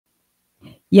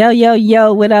Yo, yo,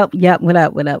 yo, what up? Yep, what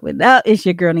up, what up, what up? It's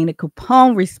your girl Nina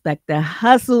Capone. Respect the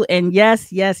hustle. And yes,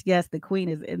 yes, yes, the queen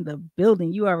is in the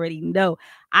building. You already know.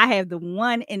 I have the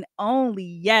one and only.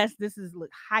 Yes, this is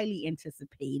highly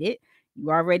anticipated. You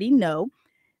already know.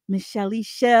 Miss Shelly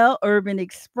Shell, Urban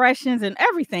Expressions, and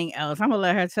everything else. I'm gonna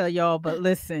let her tell y'all, but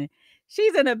listen,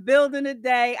 she's in the building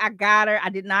today. I got her. I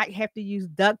did not have to use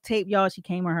duct tape, y'all. She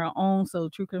came on her own. So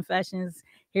true confessions.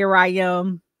 Here I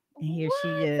am. And here she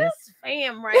What? is. This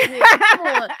fam right here. Come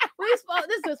on. This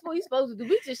is what we supposed to do.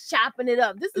 We just chopping it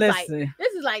up. Listen.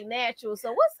 This is like natural.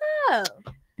 So what's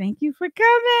up? Thank you for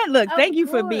coming. Look, Of thank you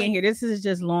for course. being here. This is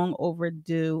just long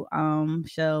overdue.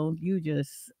 Shell, you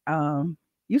just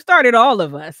you started all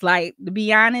of us. Like, to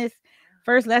be honest,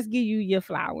 first let's give you your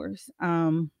flowers.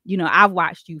 I've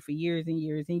watched you for years and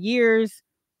years and years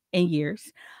and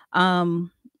years.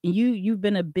 You've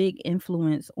been a big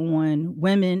influence on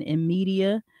women in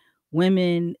media,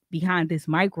 women behind this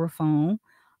microphone,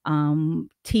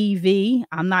 TV.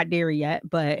 I'm not there yet,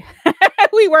 but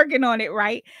we working on it,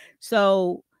 right?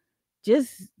 So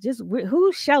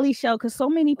who's Shelly Shell? Because so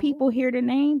many people hear the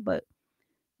name, but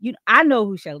I know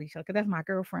who Shelly Shell, because that's my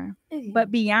girlfriend.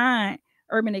 But beyond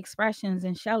Urban Expressions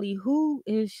and Shelly, who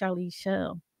is Shelly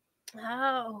Shell?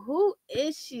 Oh, who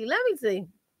is she? Let me see.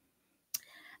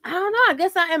 I don't know. I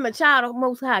guess I am a child of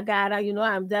Most High God. I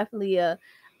am definitely a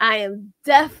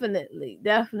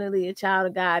child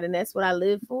of God, and that's what I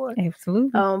live for.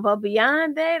 Absolutely. But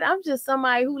beyond that, I'm just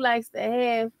somebody who likes to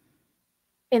have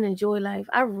and enjoy life.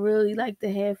 I really like to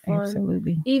have fun.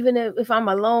 Absolutely. Even if I'm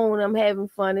alone, I'm having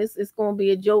fun. It's gonna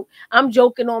be a joke. I'm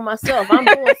joking on myself. I'm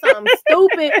doing something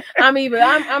stupid. I'm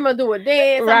gonna do a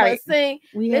dance. Right. I'm gonna sing.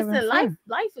 Listen,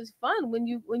 life is fun when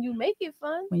you make it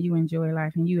fun. When you enjoy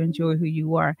life and you enjoy who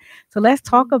you are. So let's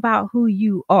talk about who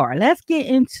you are. Let's get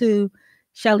into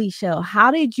Shelly Shell. How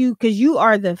did you, because you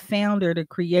are the founder, the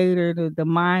creator, the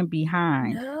mind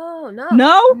behind.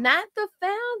 No, not the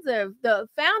founder. The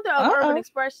founder of Urban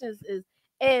Expressions is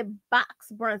Ed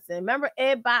Box Brunson. Remember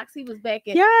Ed Box? He was back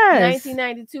in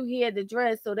 1992. He had the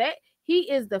dress, so that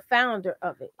he is the founder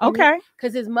of it. Okay,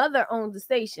 because his mother owned the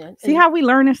station. See how we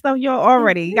learning stuff, y'all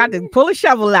already. You got to pull a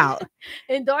shovel out.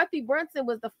 And Dorothy Brunson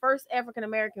was the first African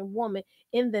American woman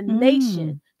in the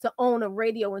nation to own a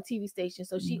radio and TV station.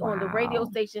 So she owned a radio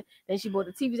station, then she bought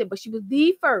a TV station, but she was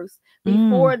the first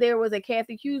before there was a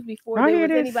Kathy Hughes, before there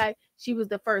was anybody. She was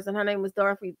the first, and her name was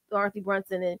Dorothy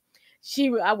Brunson, and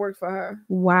I worked for her.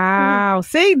 Wow.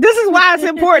 See, this is why it's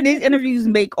important. These interviews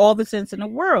make all the sense in the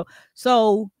world.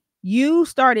 So you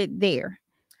started there.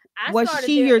 Was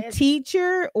she your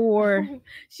teacher, or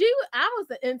I was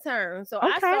the intern. So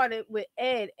I started with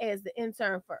Ed as the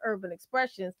intern for Urban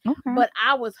Expressions, but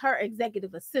I was her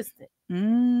executive assistant.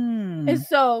 And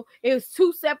so it was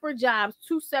two separate jobs,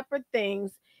 two separate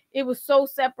things. It was so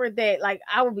separate that, like,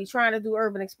 I would be trying to do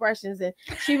Urban Expressions, and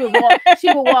she would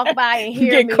walk by and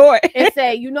hear me and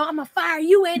say, I'm gonna fire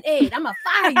you and Ed. I'm gonna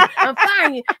fire you. I'm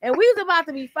firing you. And we was about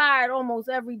to be fired almost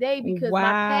every day because my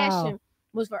passion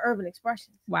was for Urban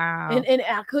Expressions. Wow. And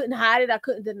I couldn't hide it. I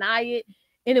couldn't deny it.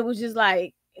 And it was just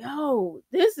like, yo,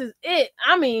 this is it.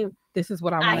 I mean, this is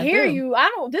what I want to do. I hear you.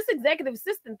 This executive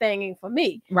assistant thing ain't for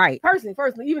me. Right.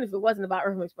 Personally, even if it wasn't about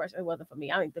Urban Expression, it wasn't for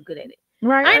me. I ain't good at it.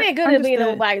 Right. I ain't good at being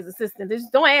nobody's assistant.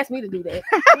 Just don't ask me to do that.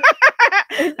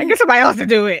 I get somebody else to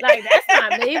do it. Like, that's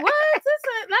not me. What?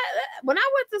 When I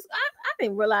went to, I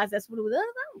didn't realize that's what it was. I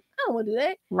don't want to do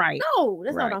that. Right. No,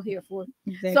 that's not what I'm here for.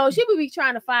 Exactly. So she would be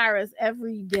trying to fire us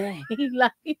every day.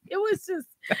 Like, it was just,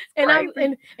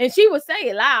 and she would say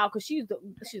it loud because she's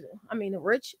a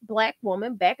rich Black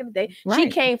woman back in the day. Right. She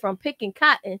came from picking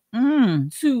cotton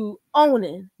to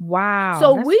owning. Wow.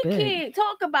 So we can't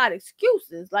talk about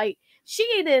excuses. Like, she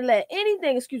didn't let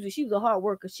anything excuse her. She was a hard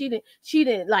worker. She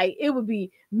didn't like, it would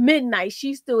be midnight.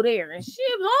 She's still there, and she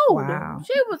was older. Wow.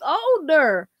 She was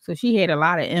older. So she had a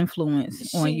lot of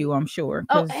influence on you, I'm sure.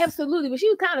 Oh, absolutely. But she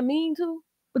was kind of mean too.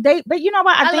 But you know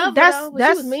what? I think that's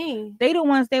she was mean. They the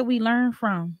ones that we learn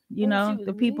from. You know,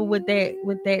 the people mean.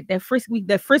 with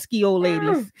that frisky old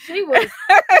ladies. She was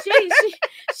she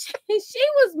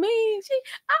was mean.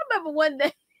 I remember one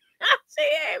day she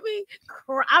had me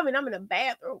cry. I mean, I'm in the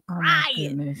bathroom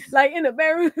crying. Like, in the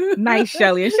bathroom. Nice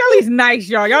Shelly. And Shelly's nice,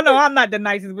 y'all. Y'all know I'm not the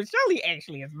nicest, but Shelly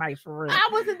actually is nice for real. I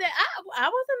wasn't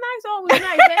nice, always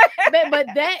nice. But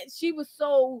that, she was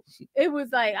so, it was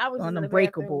like, I was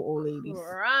unbreakable old ladies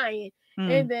crying.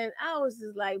 And then I was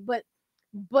just like, but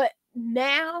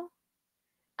now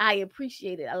I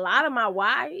appreciate it. A lot of my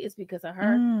why is because of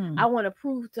her. I want to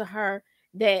prove to her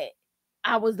that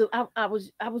I was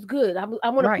good. I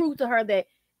want to prove to her that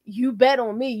you bet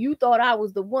on me. You thought I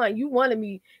was the one. You wanted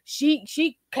me.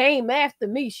 She came after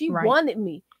me. She wanted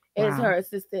me as her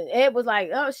assistant. Ed was like,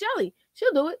 oh, Shelly,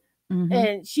 she'll do it.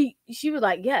 And she was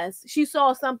like, yes. She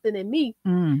saw something in me.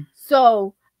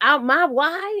 So my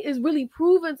why is really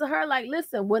proven to her. Like,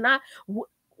 listen,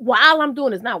 while I'm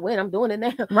doing this, not when I'm doing it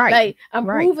now. Right. Like, I'm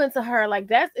proving to her, like,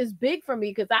 that is big for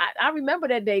me, because I remember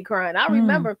that day crying. I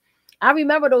remember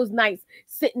those nights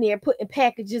sitting there putting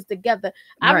packages together.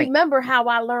 I remember how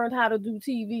I learned how to do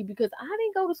TV, because I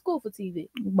didn't go to school for TV.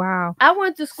 Wow. I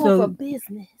went to school for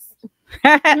business.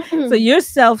 So you're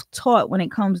self-taught when it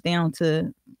comes down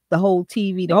to the whole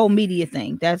TV, the whole media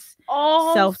thing. That's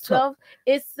all self-taught.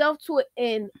 It's self-taught,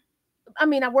 and I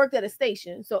mean, I worked at a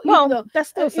station, so that's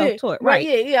still self-taught,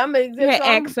 right? Yeah. I mean, you had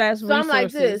access. So I'm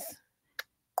like this.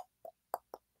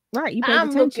 Right, you paid I'm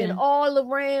attention. looking all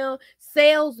around.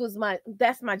 Sales was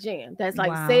that's my jam. That's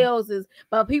like sales is,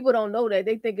 but people don't know that.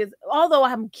 They think it's, although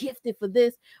I'm gifted for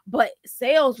this, but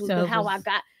sales was how I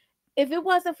got. If it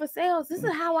wasn't for sales, this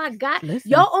is how I got.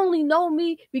 Y'all only know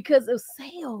me because of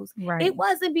sales. Right. It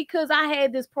wasn't because I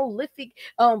had this prolific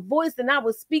voice and I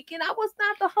was speaking. I was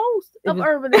not the host of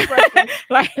Urban Expressions.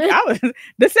 Like, I was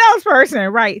the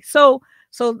salesperson, right? So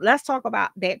let's talk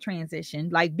about that transition.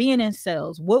 Like, being in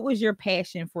sales, what was your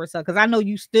passion for sales? Because I know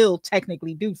you still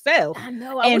technically do sales. I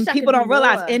know. And people don't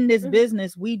realize in this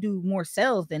business, we do more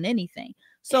sales than anything.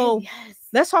 So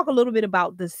let's talk a little bit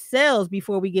about the sales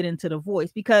before we get into the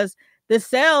voice, because the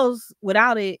sales,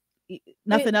 without it,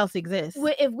 nothing else exists.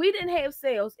 If we didn't have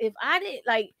sales, if I didn't,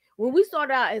 like, when we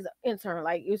started out as an intern,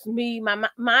 like, it's me,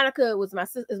 Monica was my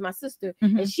sister,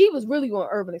 and she was really on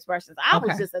Urban Expressions. I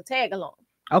was just a tag along.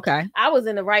 Okay. I was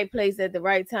in the right place at the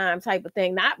right time type of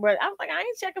thing. Not, but I was like, I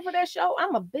ain't checking for that show.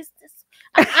 I'm a business.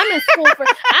 I'm in school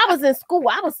I was in school.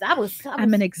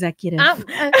 I'm an executive. No,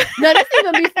 that's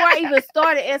even before I even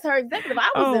started as her executive. I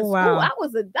was in school. I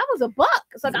was a buck.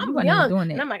 It's like, I'm young.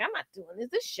 And I'm like, I'm not doing this.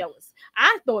 This show is,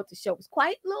 I thought the show was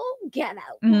quite little get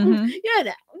out. You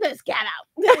know, let's get out.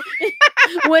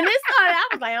 When it started, I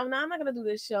was like, oh, no, I'm not going to do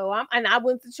this show. And I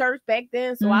went to church back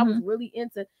then. So I was really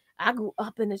into, I grew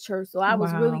up in the church, so I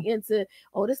was really into,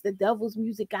 this is the devil's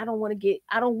music. I don't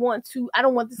want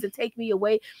this to take me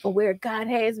away from where God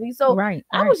has me. So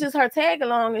I was just her tag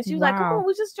along, and she was like, come on,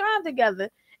 we just drive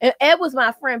together. And Ed was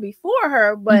my friend before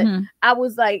her, but I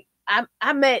was like,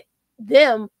 I met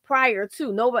them prior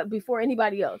to before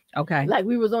anybody else. Okay. Like,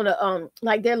 we was on a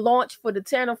like, their launch for the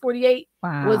 10 or 48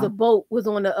 was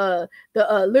on the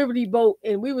Liberty boat,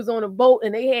 and we was on a boat,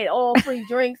 and they had all free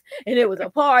drinks, and it was a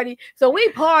party. So we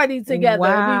partied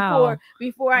together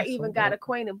before I even got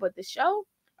acquainted. But the show,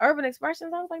 Urban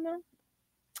Expressions, I was like, no.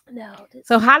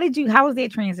 So how was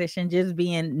that transition, just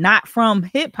being not from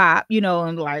hip hop,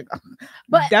 and like,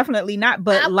 but definitely not,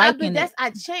 but liking it? I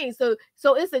changed. So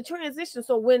it's a transition.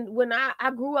 So when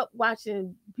I grew up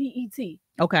watching BET.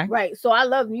 Okay. Right. So I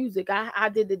love music. I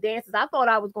did the dances. I thought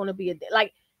I was going to be in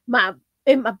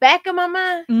my back of my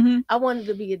mind, I wanted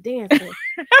to be a dancer.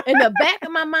 In the back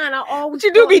of my mind, I always. But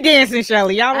you do be dancing,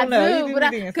 Shelly. Y'all don't know.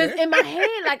 Because in my head,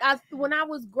 like, when I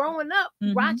was growing up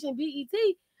watching BET,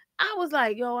 I was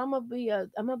like, yo, I'm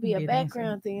gonna be a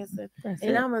background dancer,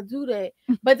 and I'm gonna do that.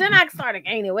 But then I started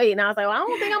gaining weight, and I was like, well, I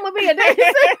don't think I'm gonna be a dancer.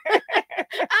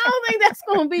 I don't think that's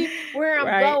gonna be where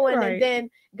I'm going. Right. And then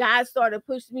God started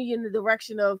pushing me in the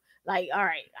direction of, like, all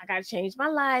right, I gotta change my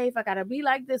life. I gotta be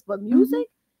like this. But music,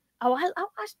 I watch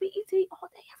BET all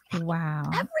day, every day. Wow.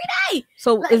 Every day.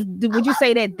 So would you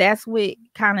say that that's what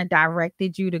kind of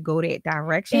directed you to go that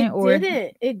direction?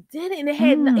 It didn't. It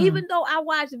had, even though I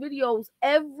watched videos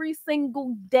every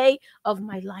single day of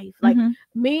my life, like,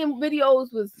 me and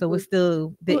videos was. So it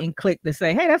still didn't click to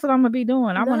say, hey, that's what I'm going to be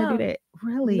doing. I want to do that.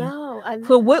 Really? No.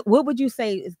 So what would you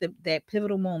say is that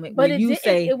pivotal moment where you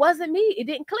say. It wasn't me. It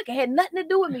didn't click. It had nothing to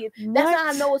do with me. That's how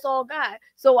I know it's all God.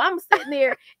 So I'm sitting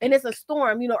there and it's a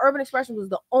storm. Urban Expression was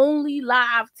the only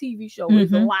live TV show.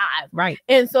 It's live. Right.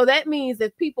 And so that means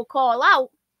if people call out,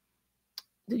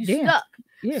 you're stuck.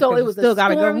 Yeah, so it was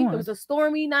a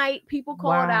stormy night. People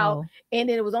called out, and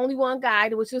then it was only one guy,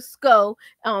 which was Sko.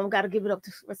 Got to give it up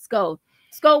to Sko.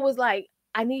 Sko was like,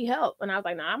 I need help. And I was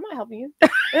like, nah, I'm not helping you.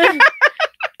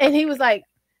 And he was like,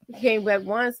 he came back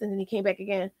once, and then he came back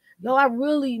again. Yo, I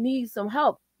really need some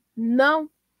help. No,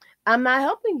 I'm not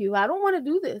helping you. I don't want to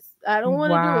do this. I don't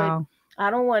want to do it. I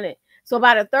don't want it. So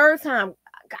by the third time,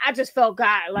 I just felt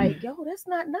God like, yo, that's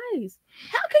not nice.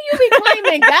 How can you be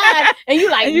claiming God and you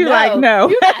like, no,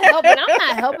 you're not helping. I'm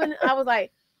not helping. I was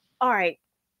like, all right.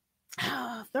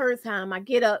 Third time I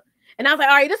get up And I was like,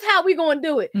 all right, this is how we going to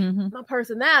do it. Mm-hmm. My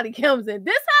personality comes in.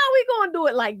 This how we going to do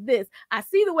it like this. I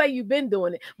see the way you've been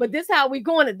doing it, but this how we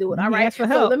going to do it. All right.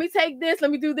 So let me take this.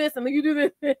 Let me do this. And let you do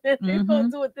this. We're going to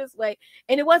do it this way.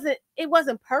 And it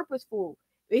wasn't purposeful.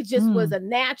 It just was a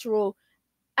natural.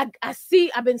 I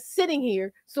see, I've been sitting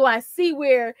here, so I see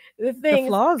where the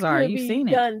flaws are. You've seen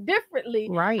it done differently.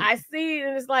 Right. I see it,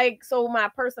 and it's like, so my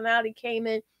personality came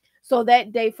in. So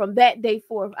from that day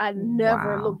forth, I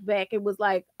never looked back. It was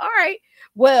like, all right,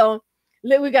 well,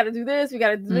 we got to do this. We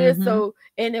got to do this. So,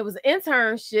 and it was an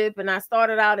internship, and I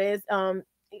started out as,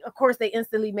 of course, they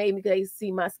instantly made me, they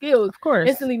see my skills. Of course.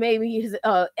 Instantly made me his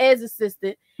as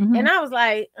assistant. And I was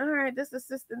like, all right, this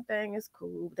assistant thing is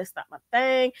cool. That's not my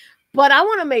thing. But I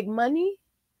want to make money.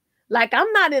 Like,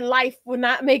 I'm not in life for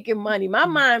not making money. My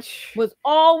mind was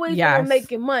always on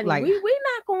making money. Like, we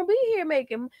not gonna be here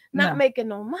making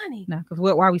no money. No, because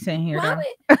why are we sitting here? Why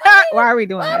are we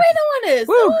doing this? Why are we doing this?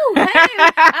 Ooh,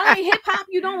 hey, I mean, hip hop,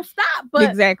 you don't stop. But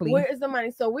exactly, where is the money?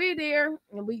 So we're there,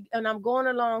 and I'm going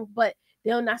along. But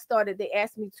then I started. They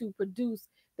asked me to produce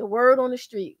the Word on the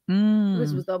Street, which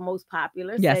was the most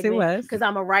popular. Yes, it was, because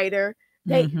I'm a writer.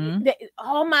 They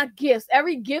all my gifts,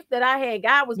 every gift that I had,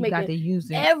 God was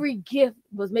every gift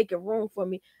was making room for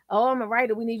me. Oh, I'm a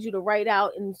writer. We need you to write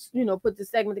out and put the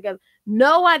segment together.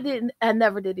 No, I didn't. I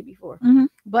never did it before,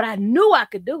 but I knew I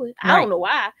could do it. I don't know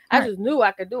why. I just knew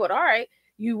I could do it. All right,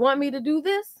 you want me to do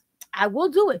this? I will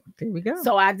do it. There we go.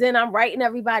 So I'm writing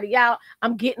everybody out.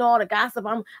 I'm getting all the gossip.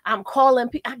 I'm calling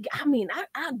people. I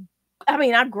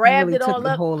grabbed really it all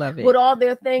up, put all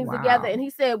their things together, and he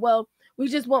said, well, we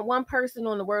just want one person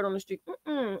on the Word on the Street.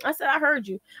 I said, I heard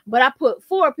you. But I put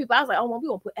 4 people. I was like, oh, well, we're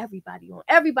going to put everybody on.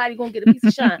 Everybody going to get a piece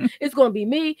of shine. It's going to be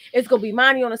me. It's going to be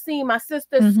Monty on the scene, my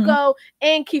sister, Sco,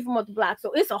 and Keith from Up the Block.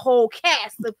 So it's a whole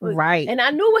cast. Right. And I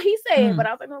knew what he said, but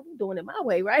I was like, no, we're doing it my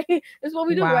way, right? It's what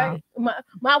we do, right?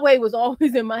 My way was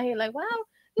always in my head, like, wow.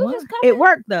 It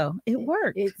worked, though. It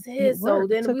worked. It did. So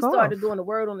then we started doing the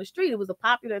Word on the Street. It was a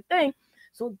popular thing.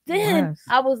 So then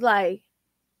I was like,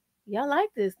 y'all like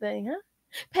this thing, huh?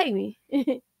 Pay me.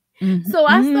 So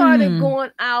I started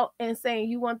going out and saying,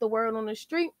 you want the Word on the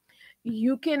Street?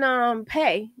 You can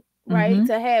pay, right,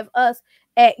 to have us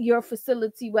at your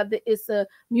facility, whether it's a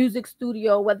music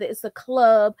studio, whether it's a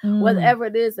club, whatever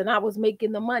it is. And I was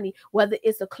making the money, whether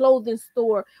it's a clothing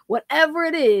store, whatever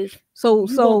it is. So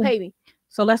pay me.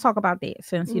 So let's talk about that,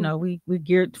 since we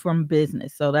geared from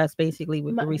business. So that's basically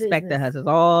with the respect the hustle.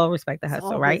 All respect the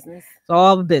hustle, right? Business. It's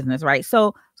all business, right?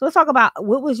 So let's talk about,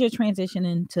 what was your transition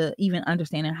into even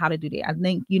understanding how to do that? I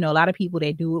think a lot of people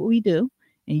that do what we do,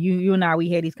 and you and I, we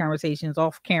had these conversations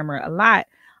off camera a lot.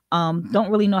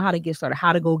 Don't really know how to get started,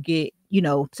 how to go get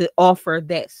to offer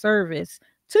that service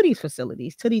to these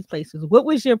facilities, to these places. What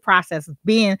was your process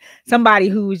being somebody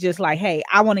who was just like, hey,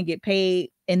 I want to get paid,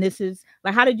 and this is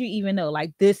like, how did you even know,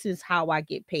 like, this is how I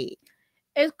get paid?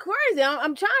 It's crazy.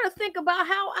 I'm trying to think about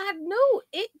how I knew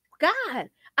it. God,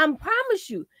 I promise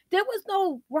you, there was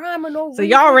no rhyme or no reason. So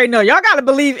y'all already know, y'all got to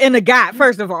believe in the God,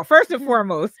 first and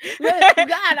foremost.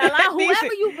 God, allow whoever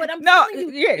you, but I'm telling you.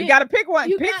 Yeah, you got to pick one.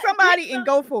 Pick somebody and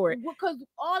go for it. Because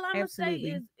all I'm going to say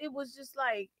is, it was just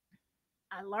like,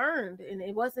 I learned, and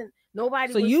it wasn't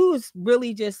nobody. So you was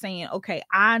really just saying, okay,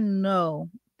 I know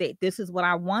that this is what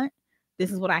I want.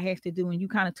 This is what I have to do. And you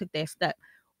kind of took that step.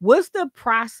 What's the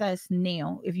process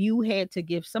now, if you had to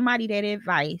give somebody that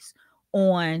advice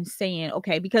on saying,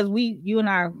 okay, because you and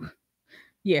I,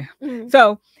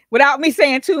 So without me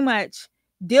saying too much,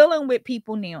 dealing with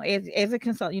people now as a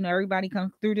consultant, everybody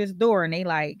comes through this door and they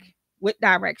like, what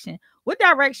direction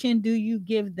do you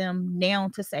give them now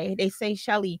to say? They say,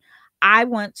 Shelly, I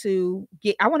want to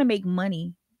make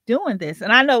money doing this.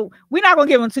 And I know we're not going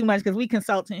to give them too much because we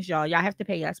consultants, y'all have to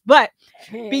pay us. But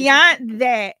beyond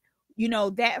that,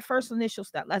 that first initial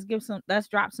step, let's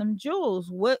drop some jewels.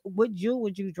 What jewel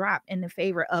would you drop in the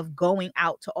favor of going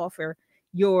out to offer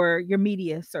your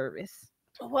media service?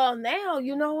 Well, now,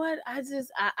 you know what? I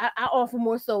offer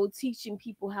more so teaching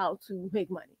people how to make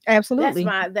money. Absolutely.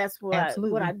 That's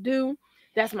what I do.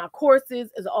 That's my courses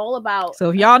is all about. So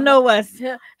if y'all know us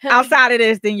outside of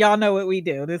this, then y'all know what we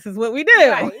do. This is what we do.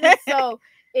 Right. So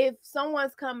if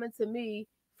someone's coming to me,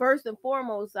 first and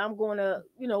foremost, I'm going to,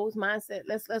 it's mindset.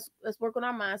 Let's work on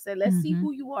our mindset. Let's see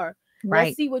who you are. Right.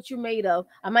 Let's see what you're made of.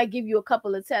 I might give you a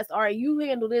couple of tests. All right, you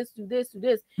handle this, do this, do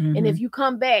this. And if you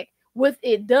come back with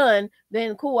it done,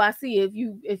 then cool. I see if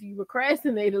you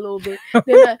procrastinate a little bit,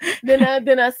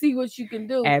 then I see what you can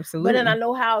do. Absolutely. But then I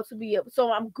know how to be.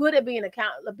 So I'm good at being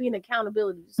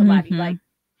accountability to somebody. Like,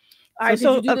 all right,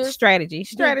 so strategy,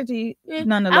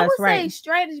 nonetheless. I would say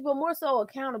strategy, but more so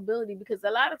accountability, because a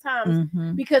lot of times,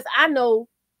 because I know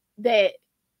that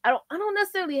I don't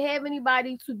necessarily have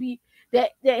anybody to be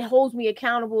that holds me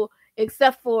accountable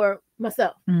except for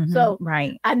myself. So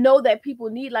right. I know that people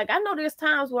need, like, I know there's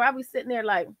times where I be sitting there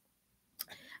like,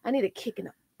 I need a kick in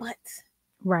the butt.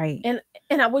 Right.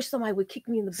 And I wish somebody would kick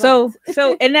me in the butt.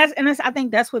 So and that's I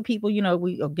think that's what people,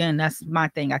 that's my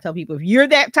thing. I tell people, if you're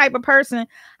that type of person,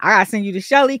 I gotta send you to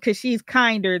Shelly, because she's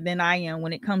kinder than I am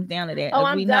when it comes down to that. Oh,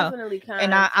 I'm definitely kind.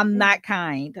 And I'm not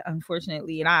kind,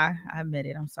 unfortunately. And I admit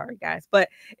it. I'm sorry, guys. But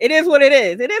it is what it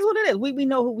is. It is what it is. We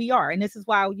know who we are. And this is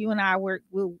why you and I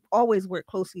we'll always work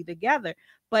closely together.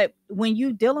 But when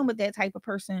you dealing with that type of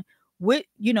person,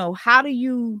 how do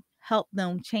you help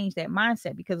them change that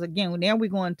mindset? Because again, now we're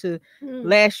going to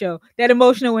last show, that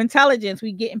emotional intelligence,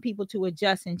 we getting people to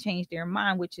adjust and change their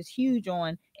mind, which is huge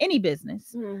on any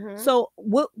business. So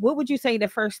what would you say the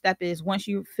first step is once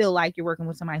you feel like you're working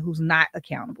with somebody who's not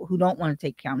accountable, who don't want to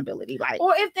take accountability, like,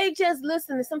 or if they just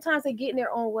listen and sometimes they get in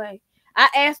their own way? I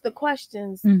asked the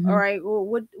questions. All right, well,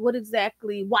 what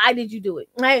exactly, why did you do it?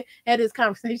 I had this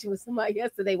conversation with somebody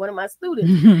yesterday, one of my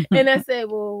students, and I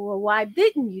said, well, why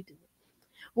didn't you do it?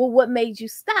 Well, what made you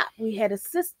stop? We had a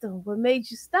system. What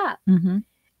made you stop?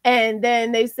 And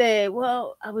then they said,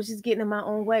 well, I was just getting in my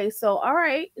own way. So, all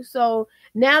right. So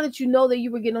now that you know that you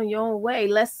were getting on your own way,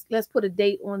 let's put a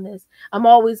date on this. I'm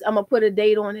gonna put a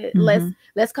date on it.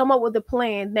 Let's come up with a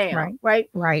plan now. Right.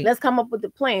 Let's come up with a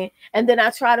plan. And then I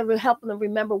try to help them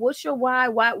remember, what's your why?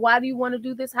 Why do you want to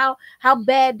do this? How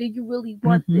bad do you really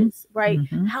want this? Right.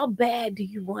 How bad do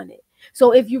you want it?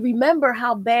 So if you remember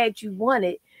how bad you want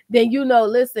it, then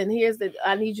listen,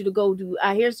 I need you to go do,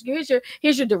 here's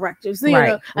your directives.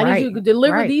 I need you to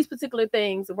deliver these particular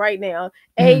things right now,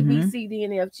 A, B, C, D,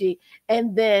 and F, G,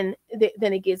 and then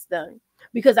it gets done.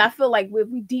 Because I feel like if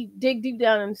we dig deep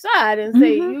down inside and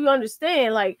say, you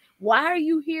understand, like, why are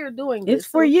you here doing this? It's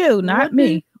for you, not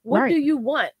me. What do you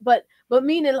want? But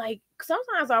meaning, like,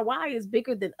 sometimes our why is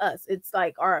bigger than us. It's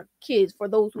like our kids, for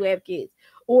those who have kids,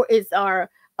 or it's our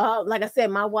like I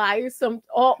said, my why is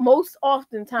most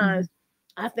oftentimes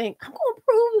I think I'm gonna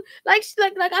prove like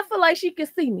I feel like she can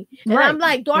see me, and I'm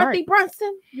like, Dorothy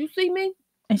Brunson, you see me,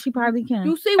 and she probably can.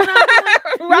 You see what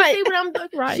I'm doing? Right. You see what I'm doing?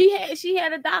 Right. She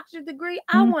had a doctorate degree.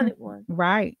 I wanted one.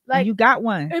 Right. Like, you got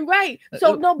one. And right.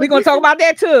 So no, but we're gonna talk about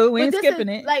that too. We ain't skipping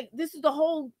it. Like, this is the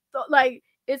whole, like,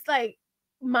 it's like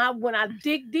when I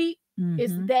dig deep,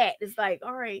 it's that. It's like,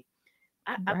 all right.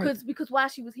 Because while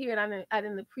she was here, and I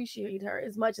didn't appreciate her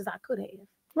as much as I could have.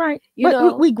 Right.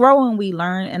 But we grow and we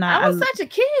learn. And I was such a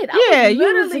kid. Yeah,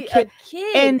 you was a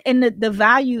kid. And the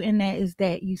value in that is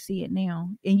that you see it now,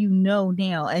 and you know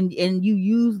now, and you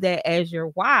use that as your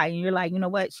why. And you're like, you know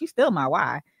what? She's still my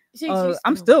why.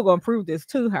 I'm still gonna prove this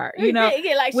to her. You know,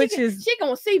 like, she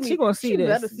gonna see me. She gonna see this.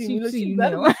 Better see me. She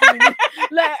better see me.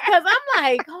 Like, because I'm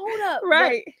like, hold up.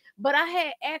 Right. But I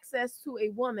had access to a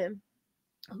woman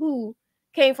who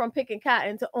came from picking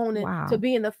cotton to owning, to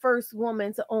being the first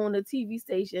woman to own a TV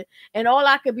station, and all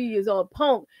I could be is all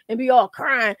punk and be all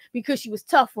crying because she was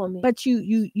tough on me. But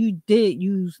you did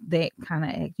use that kind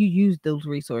of, you used those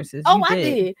resources. Oh, I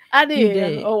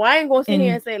did. Oh, I ain't gonna sit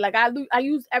here and say, like, I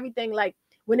used everything. Like,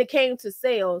 when it came to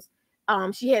sales,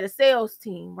 she had a sales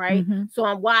team, right? So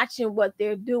I'm watching what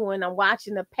they're doing. I'm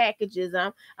watching the packages.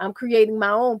 I'm creating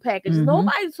my own packages.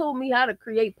 Nobody told me how to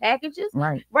create packages,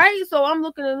 right? So I'm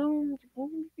looking at them.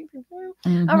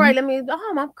 All right,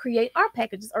 I'm create our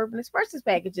packages, Urban Expressions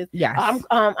packages. Yes.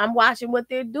 I'm watching what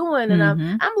they're doing, and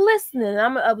I'm listening,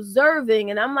 I'm observing,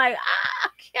 and I'm like,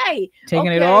 okay,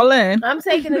 taking it all in. I'm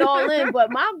taking it all in.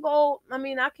 But my goal,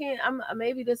 I can't.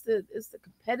 Maybe it's the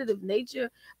competitive nature,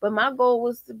 but my goal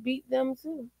was to beat them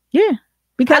too. Yeah,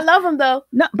 because I love them though.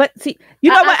 No, but see, you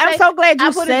know what? I'm so glad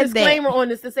you said that. I put a disclaimer on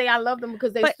this to say I love them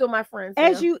because they're still my friends.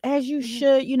 As you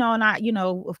should, and I,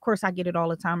 of course I get it all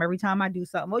the time. Every time I do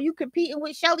something, well, you competing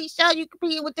with Shelly Shell, you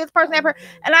competing with this person, that person,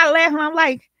 and I laugh and I'm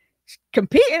like,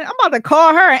 competing? I'm about to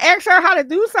call her and ask her how to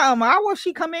do something. I want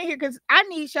she come in here because I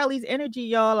need Shelly's energy,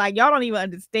 y'all. Like, y'all don't even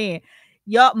understand.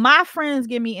 Y'all, my friends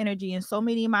give me energy, and so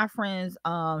many of my friends,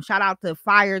 shout out to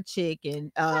Fire Chick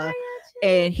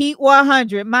and Heat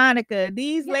 100, Monica.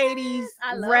 These ladies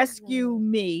rescue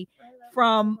me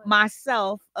from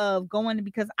myself of going,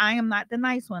 because I am not the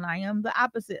nice one. I am the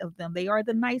opposite of them. They are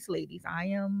the nice ladies. I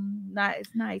am not as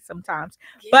nice sometimes,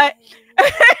 but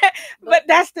but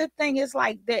that's the thing. It's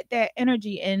like that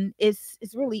energy, and it's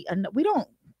really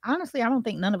honestly, I don't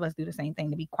think none of us do the same thing,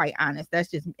 to be quite honest.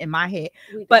 That's just in my head.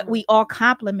 But we all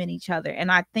complement each other.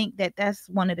 And I think that's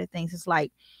one of the things. It's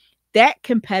like that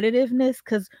competitiveness,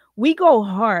 because we go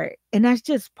hard, and that's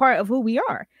just part of who we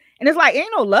are. And it's like, ain't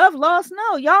no love lost.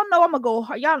 No, y'all know I'm gonna go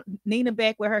hard. Y'all, Nina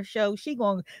back with her show. She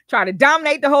gonna try to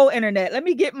dominate the whole internet. Let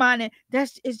me get mine in.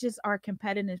 It's just our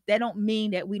competitiveness. That don't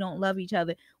mean that we don't love each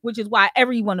other, which is why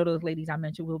every one of those ladies I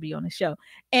mentioned will be on the show.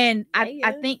 And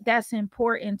I think that's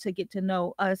important to get to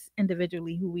know us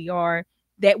individually, who we are,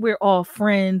 that we're all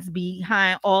friends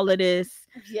behind all of this.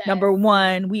 Yes. Number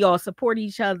one, we all support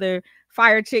each other.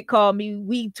 Fire chick called me.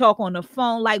 We talk on the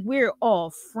phone. Like, we're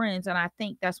all friends. And I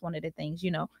think that's one of the things,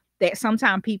 that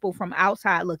sometimes people from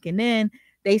outside looking in,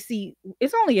 they see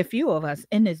it's only a few of us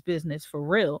in this business for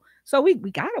real. So we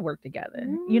got to work together,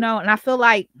 and I feel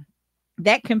like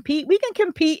we can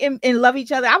compete and love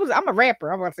each other. I'm a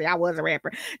rapper. I'm gonna say I was a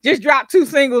rapper. Just dropped 2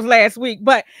 singles last week,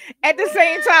 but at the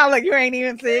same time, like, you ain't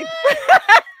even see.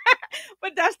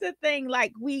 But that's the thing.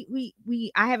 Like,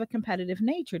 I have a competitive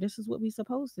nature. This is what we're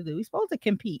supposed to do. We're supposed to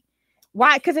compete.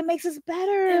 Why? Because it makes us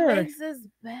better. It makes us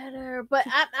better. But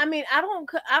I mean, I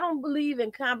don't believe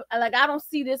in I don't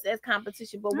see this as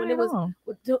competition. But when it was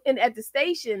at the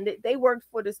station, they worked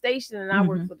for the station and I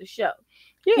worked for the show.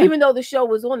 Yeah. Even though the show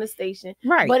was on the station,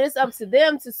 right? But it's up to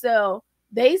them to sell.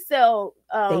 They sell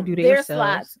they do their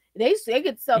slots. They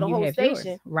get to sell the whole station,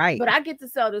 yours. Right? But I get to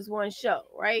sell this one show,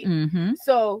 right? Mm-hmm.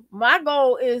 So my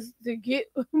goal is to get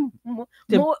more.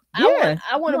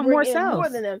 I want to bring in more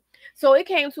than them. So it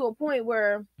came to a point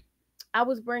where I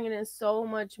was bringing in so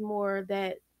much more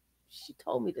that she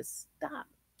told me to stop.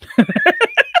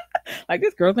 Like,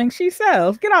 this girl thinks she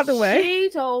sells. Get out the way. She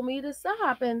told me to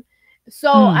stop, and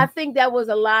so I think that was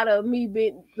a lot of me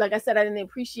being, like I said, I didn't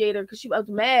appreciate her because she was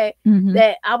mad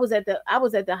that I was at the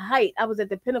height. I was at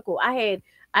the pinnacle. I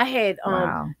had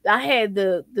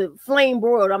the flame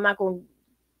broiled. I'm not going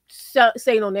to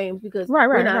say no names because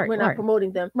we're not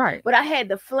promoting them. Right. But I had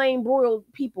the flame broiled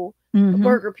people,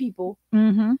 burger people.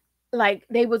 Mm-hmm. Like,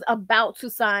 they was about to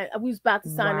sign. We was about to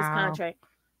sign this contract.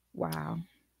 Wow.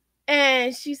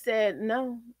 And she said,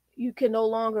 no. You can no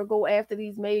longer go after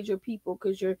these major people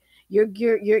because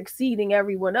you're exceeding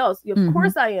everyone else. Of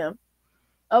course I am.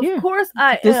 Of course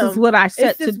I am. This is what I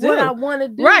set to do. What I want to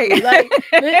do. Right. Like,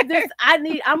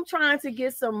 I'm trying to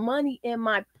get some money in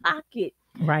my pocket.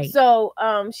 Right. So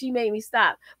she made me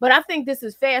stop. But I think this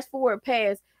is fast forward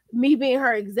past me being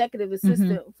her executive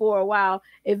assistant for a while.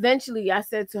 Eventually I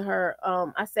said to her,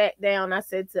 I sat down, I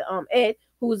said to Ed,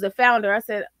 who was the founder, I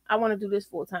said, I want to do this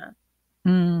full time.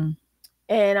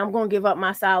 And I'm going to give up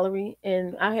my salary.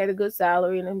 And I had a good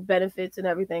salary and benefits and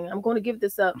everything. I'm going to give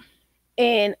this up.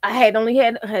 And I had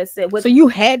said. So you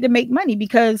had to make money,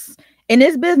 because in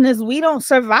this business, we don't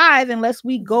survive unless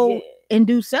we go and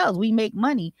do sales. We make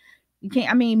money. You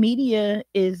can't, media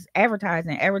is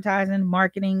advertising,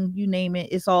 marketing, you name it.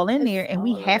 It's all in there. And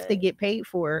we have to get paid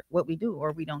for what we do,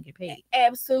 or we don't get paid.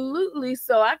 Absolutely.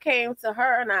 So I came to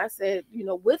her and I said,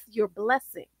 with your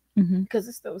blessing. Because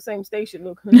it's still the same station.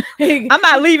 Look, I'm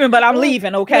not leaving, but I'm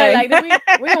leaving. Okay,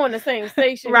 we're on the same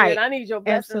station, right? I need your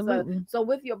blessing. So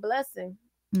with your blessing,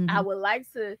 I would like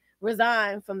to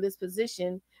resign from this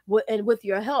position, and with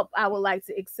your help, I would like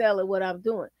to excel at what I'm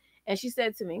doing. And she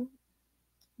said to me,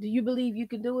 "Do you believe you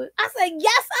can do it?" I said,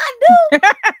 "Yes, I do."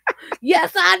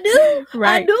 Yes, I do.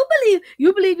 Right. I do believe.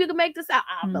 You believe you can make this out?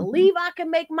 I believe I can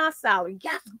make my salary.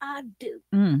 Yes, I do.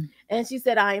 And she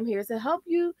said, I am here to help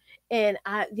you. And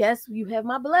yes, you have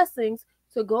my blessings.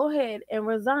 So go ahead and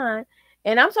resign.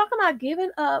 And I'm talking about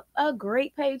giving up a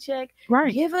great paycheck,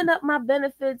 giving up my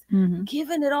benefits,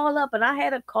 giving it all up. And I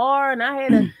had a car, and I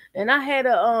had an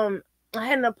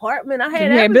apartment. I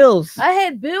had bills. I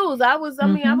had bills. I was,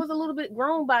 I was a little bit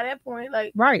grown by that point.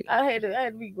 Like, I had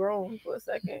to be grown for a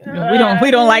second. No,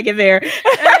 we don't like it there.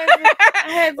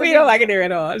 We don't like it there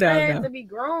at all. No, I had to be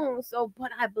grown. So, but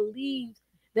I believed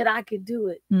that I could do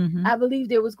it. I believed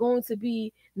there was going to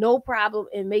be no problem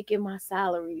in making my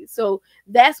salary. So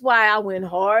that's why I went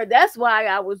hard. That's why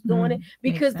I was doing it,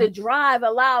 because the drive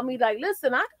allowed me, like,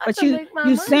 listen, I can make my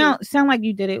money. sound like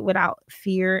you did it without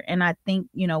fear. And I think,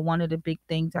 one of the big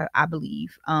things I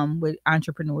believe with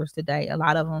entrepreneurs today, a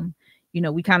lot of them,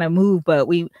 we kind of move, but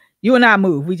you and I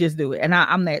move, we just do it. And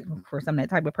I'm that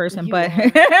type of person,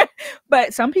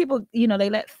 but some people, they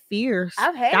let fear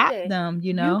stop them,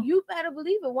 You better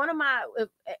believe it. One of my,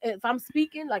 if I'm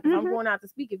speaking, like if I'm going out to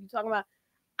speak, if you're talking about,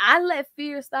 I let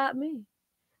fear stop me.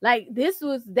 Like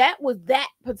that was that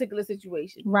particular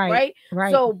situation. Right.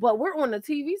 So, but we're on the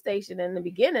TV station. In the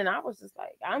beginning, I was just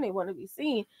like, I didn't want to be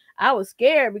seen. I was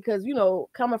scared because,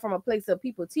 coming from a place of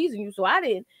people teasing you. So I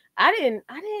didn't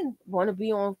want to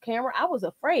be on camera. I was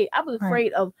afraid. I was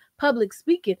afraid of public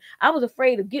speaking. I was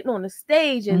afraid of getting on the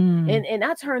stage and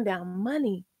I turned down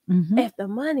money after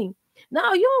money.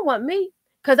 No, you don't want me.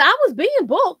 Cause I was being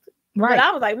booked. Right. But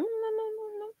I was like, no.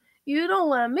 You don't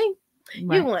want me.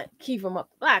 Right. You want Keith from Up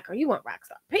the Block, or you want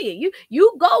Rockstar P.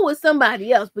 You go with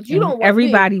somebody else, but you don't want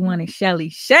everybody me. wanted Shelly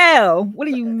Shell. What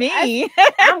do you mean?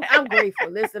 I'm grateful.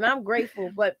 Listen, I'm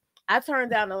grateful, but I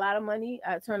turned down a lot of money.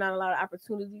 I turned down a lot of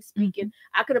opportunities speaking.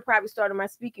 I could have probably started my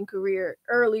speaking career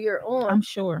earlier on. I'm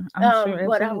sure.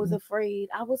 But I was afraid.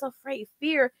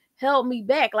 Fear held me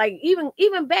back. Like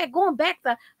even back going back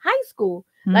to high school.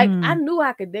 Like I knew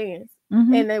I could dance.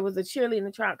 And there was a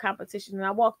cheerleading competition, and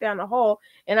I walked down the hall,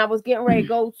 and I was getting ready to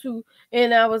go to,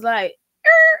 and I was like,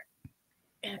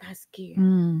 and I got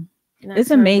scared.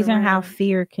 It's amazing how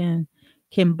fear can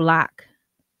block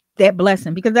that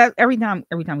blessing, because that every time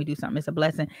we do something, it's a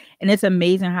blessing, and it's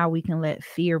amazing how we can let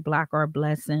fear block our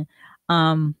blessing.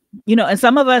 And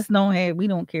some of us we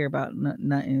don't care about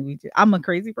nothing. I'm a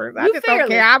crazy person. I just don't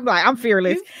care. I'm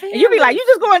fearless. And you be like, you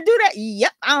just going to do that?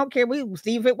 Yep. I don't care. We will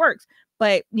see if it works.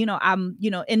 But, I'm,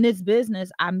 in this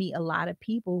business, I meet a lot of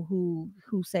people who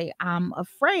say I'm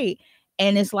afraid.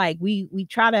 And it's like, we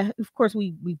try to, of course,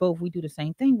 we do the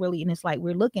same thing, really. And it's like,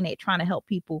 we're looking at trying to help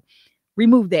people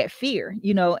remove that fear,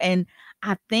 and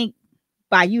I think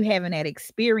by you having that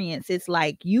experience, it's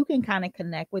like you can kind of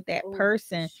connect with that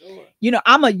person. Sure.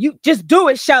 You just do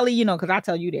it, Shelly, because I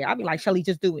tell you that. I'll be like, Shelly,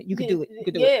 just do it. You can do it. You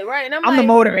can do it. Right. And I'm the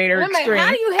motivator. I'm like,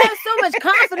 how do you have so much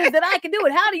confidence that I can do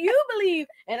it? How do you believe?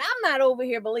 And I'm not over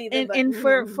here believing. And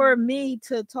for me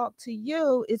to talk to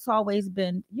you, it's always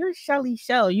been, you're Shelly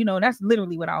Shell. That's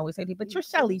literally what I always say to you, but you're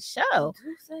Shelly Shell.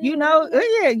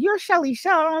 Yeah, you're Shelly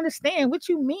Shell. I don't understand what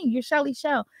you mean. You're Shelly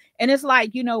Shell. And it's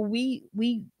like, we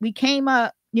came up,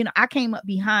 I came up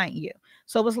behind you.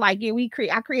 So it was like, yeah,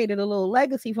 I created a little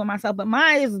legacy for myself, but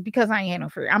mine is because I ain't had no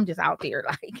fear. I'm just out there.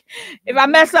 Like, if I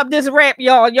mess up this rap,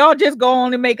 y'all just go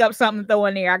on and make up something, throw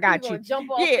in there. I got you.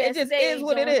 It just is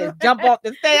what it is. Jump off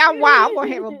the stage. I'm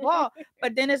gonna have a ball.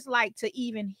 But then it's like, to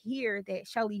even hear that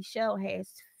Shelly Shell has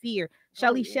fear.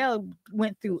 Shelly Shell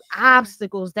went through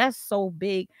obstacles. That's so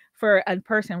big for a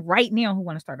person right now who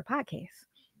want to start a podcast.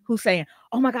 Who's saying,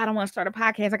 oh my God, I want to start a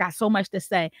podcast. I got so much to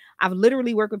say. I've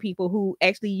literally worked with people who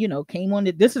actually, came on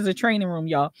this is a training room,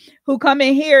 y'all, who come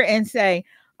in here and say,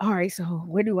 all right, so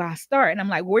where do I start? And I'm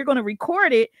like, we're going to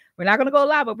record it. We're not going to go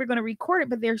live, but we're going to record it.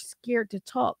 But they're scared to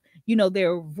talk.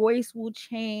 Their voice will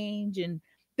change and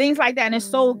things like that. And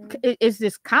it's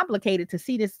just complicated to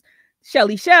see this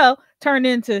Shelly Shell turn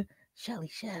into Shelly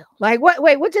Shell. Like,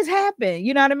 what just happened?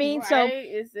 You know what I mean? Right. So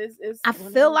it's I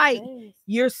feel like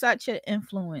you're such an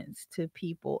influence to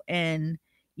people, and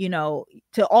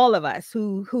to all of us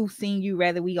who've seen you,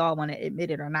 whether we all want to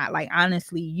admit it or not. Like,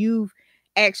 honestly,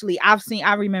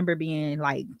 I remember being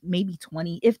like maybe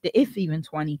 20, if even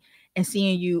 20, and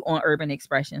seeing you on Urban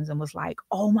X-Pressions, and was like,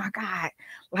 oh my God,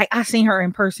 like I seen her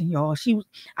in person, y'all.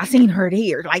 I seen her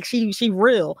there. Like she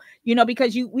real,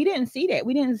 because we didn't see that.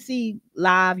 We didn't see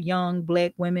live young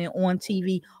Black women on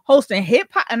TV hosting hip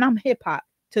hop, and I'm hip hop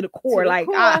to the core,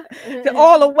 to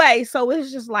all the way. So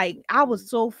it's just like, I was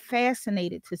so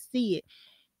fascinated to see it.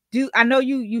 I know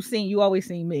you always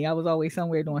seen me. I was always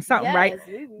somewhere doing something, right?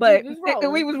 But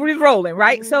we was rolling,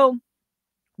 right? Mm-hmm. So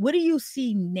what do you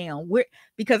see now?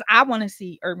 Because I want to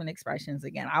see Urban X-Pressions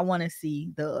again. I want to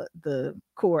see the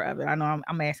core of it. I know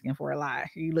I'm asking for a lot.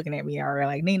 You looking at me already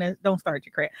like, Nina, don't start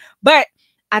your crap. But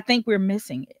I think we're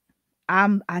missing it.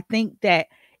 I think that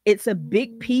it's a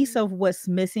big piece of what's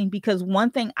missing, because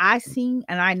one thing I seen,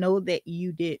 and I know that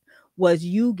you did, was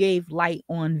you gave light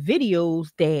on videos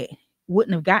that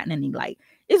wouldn't have gotten any light.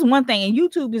 It's one thing, and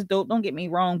YouTube is dope, don't get me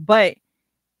wrong, but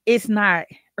it's not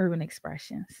Urban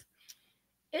X-Pressions.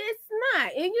 It's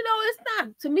not. And it's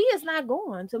not, to me, it's not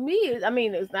going. To me,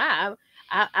 it's not.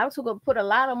 I put a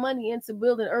lot of money into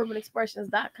building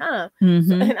urbanexpressions.com. Mm-hmm.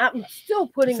 So, and I'm still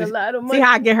putting a lot of money. See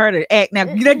how I get her to act now.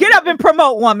 Get up and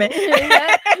promote, woman. I'm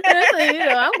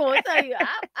going to tell you,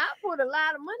 I put a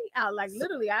lot of money out. Like,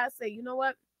 literally, I say, you know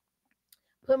what?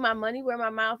 Put my money where my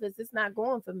mouth is. It's not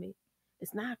going for me.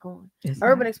 It's not going.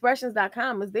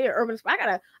 UrbanExpressions.com is there. I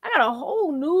got a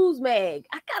whole news mag.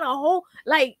 I got a whole,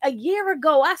 like, a year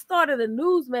ago, I started a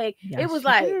news mag. Yes, it was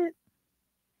like,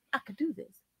 I could do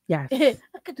this. Yes.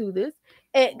 I could do this.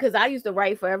 And because I used to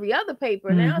write for every other paper.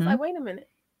 And now it's like, wait a minute.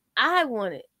 I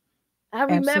want it. I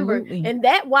remember. Absolutely. And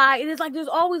that why, it is like, there's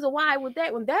always a why with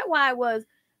that one. That why was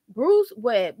Bruce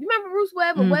Webb. You remember Bruce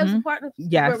Webb and Webb's Department?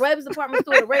 Yes. Webb's Department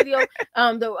Store, the radio,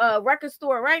 the record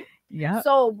store, right? Yeah.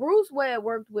 So Bruce Webb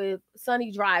worked with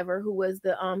Sonny Driver, who was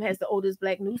has the oldest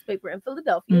Black newspaper in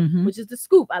Philadelphia, which is the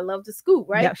Scoop. I love the Scoop,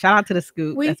 right? Yep. Shout out to the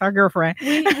Scoop. That's our girlfriend.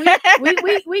 We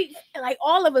like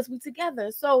all of us, we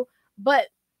together. So, but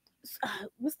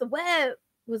Mr. Webb,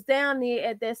 was down there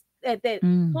at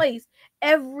that place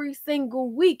every single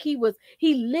week. He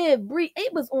lived, breathed,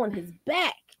 it was on his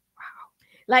back. Wow.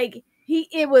 Like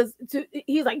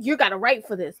he's like, you gotta write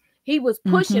for this. He was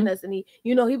pushing us, and he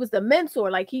was the mentor.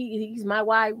 Like he's my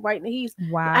why right now.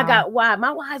 I got why.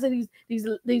 My whys are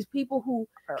these people who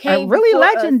came are really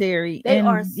legendary. They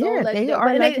are so legendary. They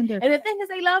are legendary. And the thing is,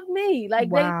 they love me. Like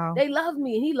they love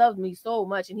me, and he loved me so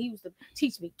much. And he used to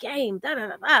teach me game.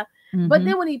 But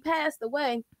then when he passed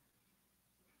away,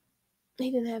 he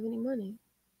didn't have any money.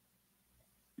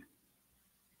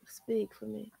 It's big for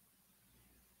me.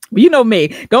 You know me.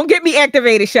 Don't get me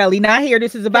activated, Shelly. Not here.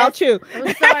 This is about you.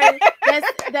 I'm sorry.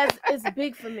 It's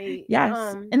big for me.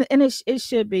 Yes. And it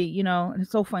should be, and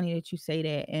it's so funny that you say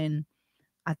that. And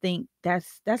I think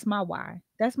that's my why.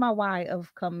 That's my why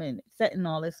of coming, setting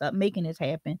all this up, making this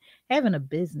happen, having a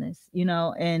business,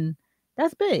 and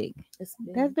that's big. It's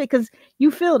big. That's big because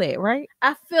you feel that, right?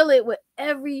 I feel it with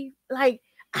every, like,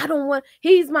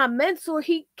 he's my mentor.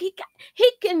 He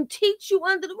can teach you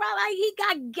under the rock. Like, he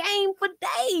got game for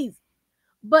days.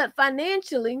 But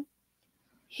financially,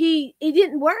 he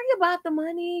didn't worry about the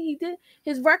money.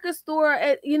 His record store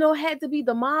had to be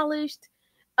demolished.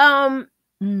 And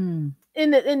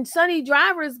Sonny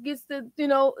Drivers gets the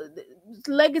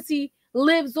legacy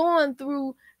lives on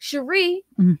through Cherie,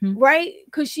 right?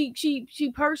 Because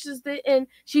she purchased it and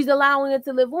she's allowing it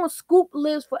to live on. Scoop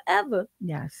lives forever.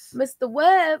 Yes. Mr.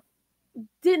 Webb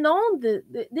didn't own it.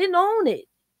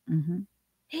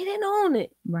 He didn't own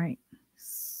it. Right.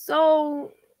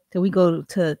 So we go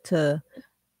to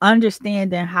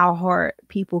understanding how hard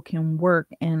people can work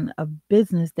in a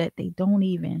business that they don't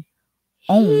even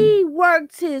own. He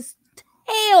worked his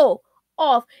tail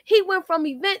off. He went from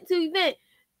event to event.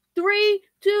 3,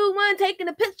 2, 1, taking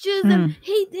the pictures, and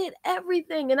he did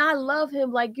everything. And I love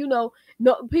him. Like, no,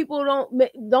 people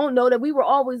don't know that we were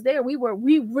always there. We were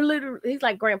literally, he's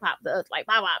like grandpa to us, like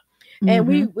pop. And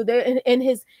we were there in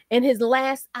his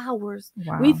last hours.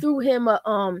 Wow. We threw him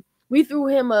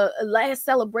a last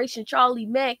celebration. Charlie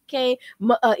Mack came,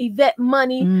 Yvette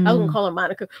Money. I was gonna call her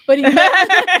Monica, but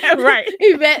Yvette, right?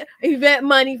 Yvette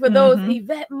Money for those.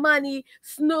 Yvette Money,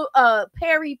 Snoop,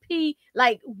 Perry P.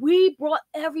 Like, we brought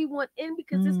everyone in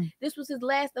because this was his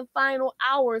last and final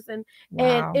hours, and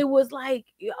it was like,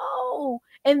 yo.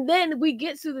 And then we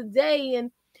get to the day,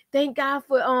 and thank God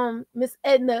for Miss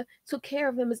Edna took care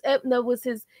of him. Miss Edna was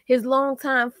his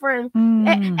longtime friend,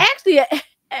 actually.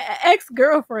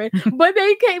 Ex-girlfriend, but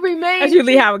they can't remain. That's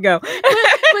usually how it go.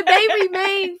 but they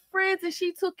remained friends, and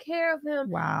she took care of him.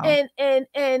 Wow. And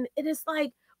it's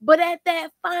like, but at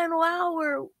that final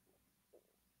hour,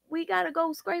 we gotta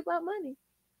go scrape our money.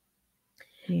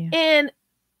 Yeah.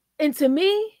 And to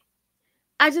me,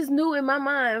 I just knew in my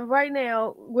mind right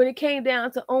now, when it came down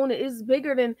to own it, it's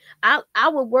bigger than I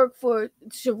would work for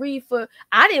Cherie.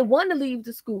 I didn't want to leave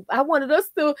the Scoop. I wanted us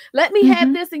to let me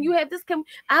have this and you have this.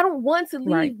 I don't want to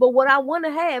leave, but what I want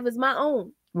to have is my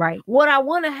own. Right. What I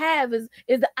want to have is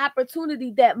the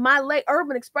opportunity that my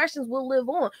Urban Expressions will live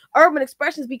on. Urban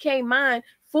Expressions became mine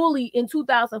fully in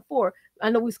 2004. I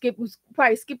know we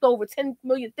probably skipped over 10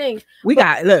 million things.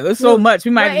 It's so much. We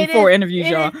might have 4 interviews,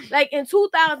 y'all. Like in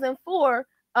 2004,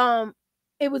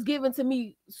 it was given to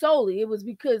me solely. It was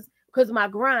because of my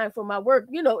grind for my work.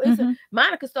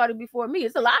 Monica started before me.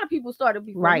 It's a lot of people started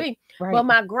before me. Right. But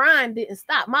my grind didn't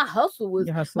stop. My hustle was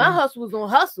on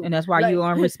hustle. And that's why you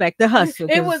on Respect the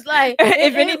Hustle. It was like,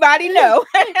 if anybody know.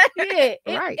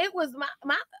 It was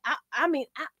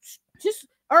just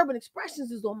Urban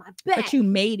Expressions is on my back. But you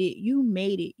made it. You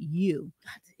made it you.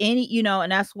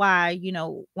 And that's why,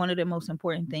 one of the most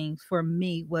important things for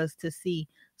me was to see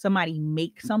somebody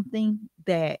make something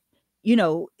that,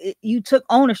 you took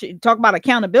ownership. Talk about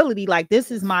accountability. Like,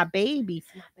 this is my baby.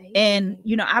 And,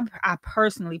 I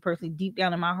personally, deep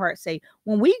down in my heart say,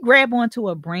 when we grab onto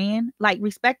a brand, like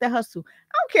Respect the Hustle,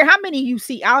 I don't care how many you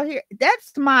see out here.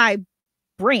 That's my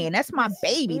brand. That's my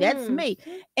baby. That's me.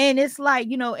 And it's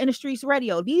like, in the streets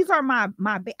radio, these are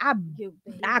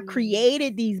I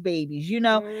created these babies,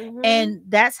 and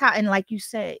that's how, and like you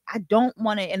said, I don't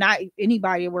want to, and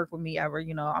anybody that work with me ever,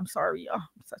 I'm sorry, y'all,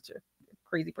 I'm such a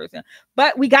crazy person,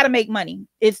 but we got to make money.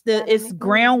 It's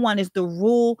ground one. It's the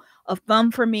rule of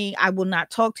thumb for me. I will not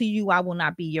talk to you. I will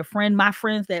not be your friend. My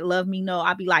friends that love me know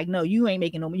I'll be like, no, you ain't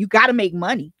making no money. You got to make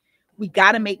money. We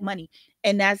got to make money.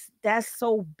 And that's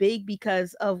so big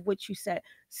because of what you said.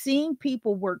 Seeing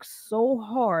people work so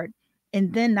hard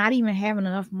and then not even having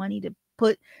enough money to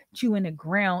put you in the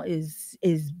ground is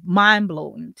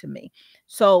mind-blowing to me.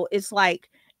 So it's like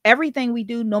everything we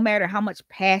do, no matter how much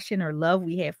passion or love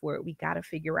we have for it, we got to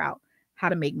figure out how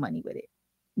to make money with it.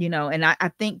 you know, and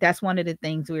I think that's one of the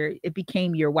things where it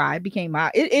became your why.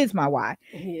 It is my why.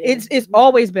 Yeah. It's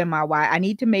always been my why. I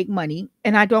need to make money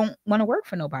and I don't want to work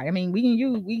for nobody. I mean,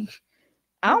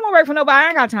 I don't want to work for nobody. I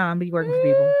ain't got time to be working for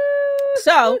people.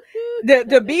 So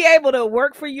to be able to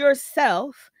work for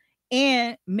yourself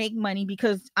and make money,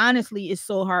 because honestly, it's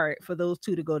so hard for those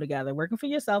two to go together, working for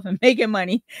yourself and making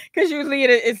money, because usually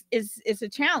it's a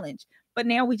challenge. But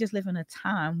now we just live in a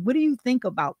time. What do you think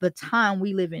about the time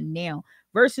we live in now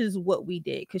versus what we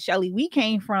did? Because Shelly, we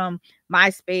came from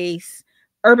MySpace,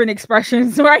 Urban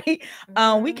Expressions, right?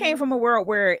 We came from a world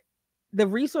where the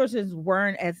resources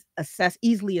weren't as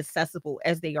easily accessible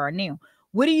as they are now.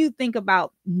 What do you think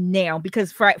about now?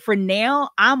 Because for now,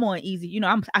 I'm on easy. You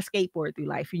know, I skateboard through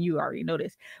life, and you already know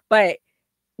this. But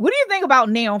what do you think about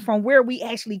now from where we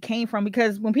actually came from?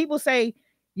 Because when people say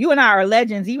you and I are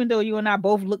legends, even though you and I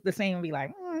both look the same, and be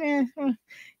like,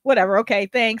 whatever. Okay,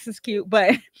 thanks, it's cute.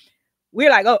 But we're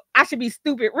like, oh, I should be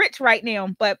stupid rich right now.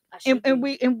 But and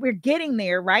we're getting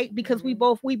there, right? Because we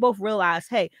both realize,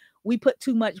 hey, we put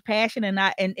too much passion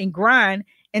and grind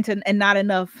into and not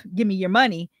enough. Give me your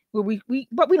money. Where we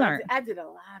learned. I did a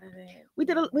lot of that. We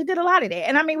did a lot of that,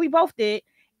 and I mean, we both did.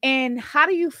 And how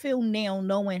do you feel now,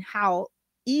 knowing how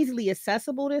easily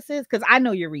accessible this is? Because I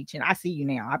know you're reaching. I see you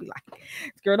now. I'll be like,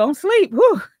 this girl don't sleep.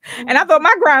 Whew. And I thought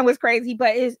my grind was crazy,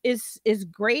 but it's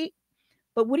great.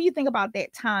 But what do you think about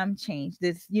that time change?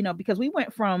 This, you know, because we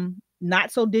went from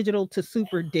not so digital to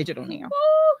super digital now.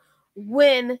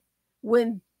 When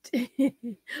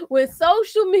when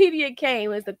social media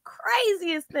came, it's the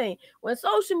craziest thing. When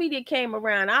social media came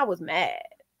around, I was mad.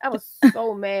 I was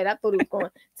so mad. I thought it was going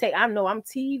to take. I know I'm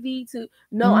TV too.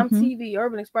 No, I'm TV.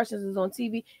 Urban Expressions is on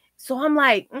TV. So I'm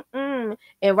like, And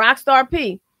Rockstar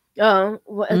P,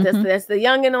 that's the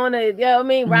youngin on it. You know what I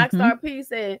mean? Rockstar P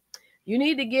said, you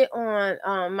need to get on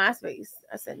MySpace.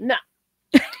 I said, no.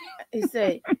 He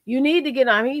said, you need to get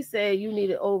on. He said, you need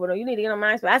it over. No, you need to get on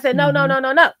MySpace. I said, no.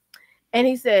 And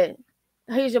he said,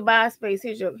 here's your MySpace.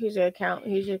 Here's your account.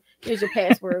 Here's your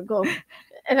password. Go.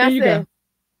 And I said,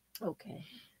 okay.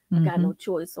 I got no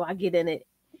choice. So I get in it.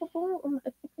 Oh,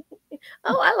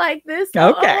 I like this.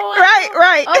 Okay.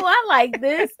 Right. Oh, I like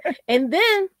this. And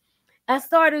then I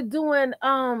started doing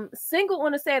Single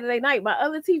on a Saturday Night, my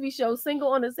other TV show, Single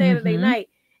on a Saturday Night.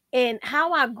 And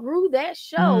how I grew that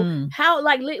show, how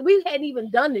like we hadn't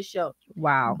even done the show.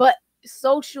 Wow. But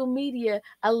social media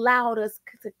allowed us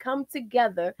to come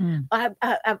together. I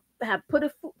put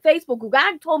a Facebook group.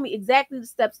 God told me exactly the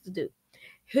steps to do.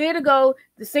 Here to go.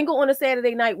 The Single on a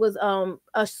Saturday Night was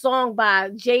a song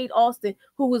by Jade Austen,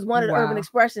 who was one of the Urban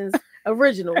Expressions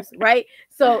originals, right?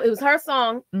 So it was her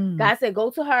song. God said, go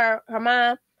to her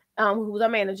mom, who was our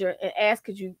manager, and ask,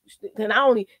 can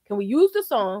we use the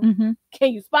song?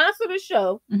 Can you sponsor the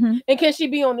show? And can she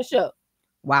be on the show?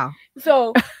 Wow.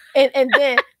 So and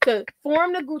then to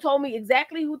form the group, told me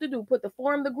exactly who to do.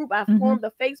 Form the group. I formed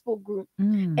the Facebook group.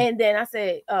 And then I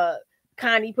said,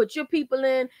 Connie, put your people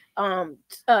in.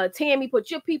 Tammy,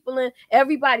 put your people in.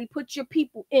 Everybody put your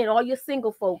people in. All your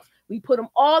single folks. We put them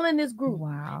all in this group.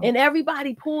 Wow. And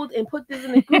everybody pulled and put this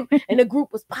in the group. And the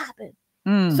group was popping.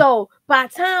 So by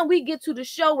the time we get to the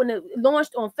show, when it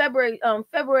launched on February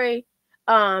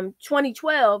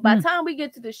 2012, by the time we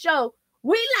get to the show,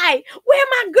 we like, where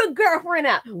my good girlfriend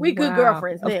at? We good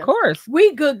girlfriends now. Of course.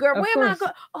 We good girl. Where my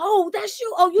girl? Oh, that's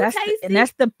you. Oh, you tasty. And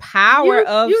that's the power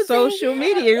of social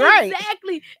media, right?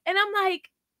 Exactly. And I'm like,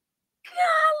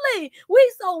 golly,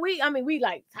 we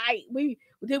like tight. We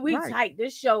tight.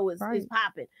 This show is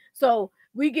popping. So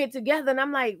we get together and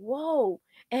I'm like, whoa.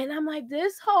 And I'm like,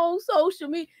 this whole social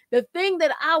media, the thing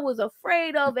that I was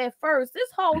afraid of at first,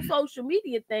 this whole social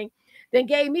media thing, then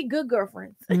gave me good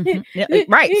girlfriends.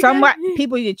 Right. Some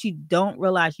people that you don't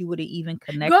realize you would have even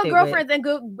connected with. Good girlfriends and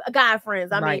good guy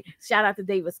friends. I mean, shout out to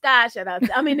David Scott. Shout out to,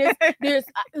 there's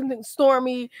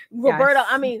Stormy, Roberta. Yes.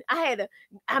 I mean, I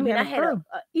had an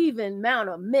even amount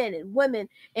of men and women.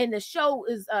 And the show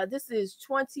is, this is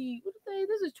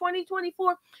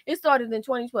 2024. It started in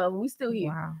 2012 and we still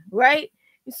here. Wow. Right?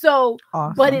 So,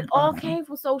 awesome. But it all came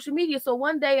from social media. So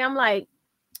one day I'm like,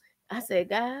 I said,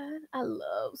 God, I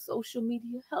love social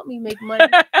media. Help me make money.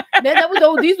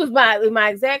 These was my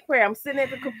exact prayer. I'm sitting at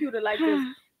the computer like this.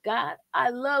 God, I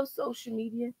love social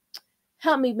media.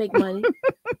 Help me make money.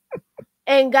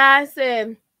 And God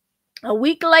said, a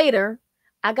week later,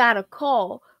 I got a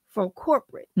call from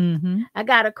corporate. I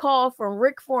got a call from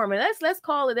Rick Foreman. Let's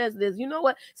call it as this. You know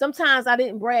what? Sometimes I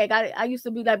didn't brag. I used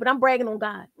to be like, but I'm bragging on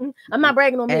God. I'm not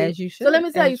bragging on me. As you should. So let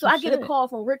me tell you. So I get a call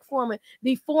from Rick Foreman,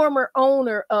 the former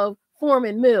owner of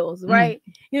Foreman Mills, right?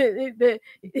 He said,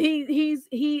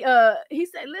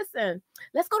 listen,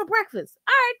 let's go to breakfast.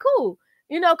 All right, cool.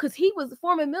 Because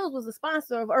Foreman Mills was a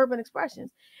sponsor of Urban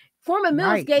Expressions. Foreman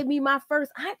Mills gave me my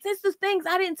first. This is things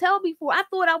I didn't tell before. I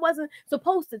thought I wasn't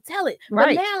supposed to tell it,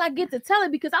 but now I get to tell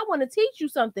it because I want to teach you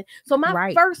something. So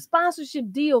my first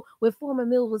sponsorship deal with Foreman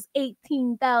Mills was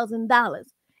 $18,000.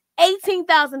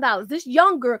 $18,000. This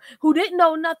young girl who didn't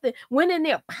know nothing went in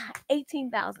there.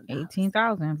 $18,000.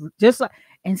 18,000. Just like,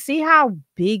 and see how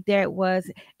big that was.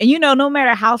 And no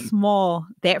matter how small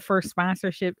that first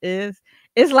sponsorship is,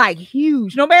 it's like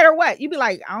huge. No matter what, you'd be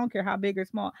like, I don't care how big or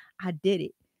small, I did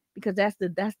it. Because that's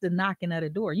the knocking at the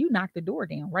door. You knocked the door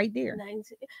down right there.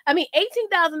 I mean,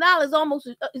 $18,000 is almost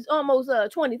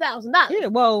 $20,000. Yeah,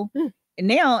 well,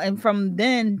 now and from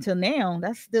then till now,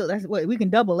 that's what we can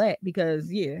double that because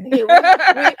I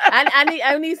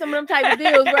need some of them type of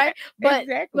deals, right? But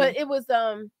exactly. But it was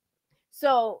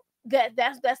so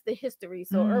that's the history.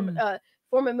 So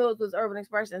Foreman Mills was Urban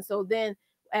Expression. So then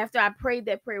after I prayed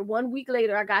that prayer, 1 week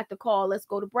later, I got the call. Let's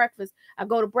go to breakfast. I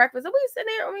go to breakfast, and we sit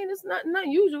there. I mean, it's not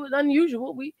unusual. It's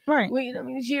unusual. I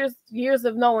mean, years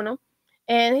of knowing him,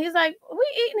 and he's like, we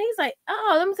eating. He's like,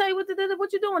 oh, let me tell you what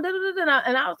you doing.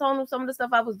 And I was telling him some of the stuff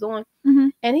I was doing,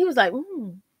 and he was like,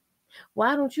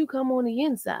 why don't you come on the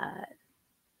inside?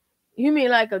 You mean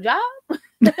like a job?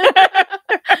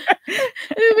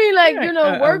 You mean like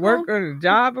work or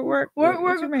job at work?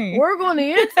 What you mean? Work on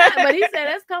the inside. But he said,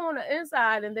 let's come on the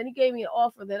inside, and then he gave me an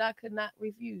offer that I could not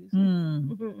refuse.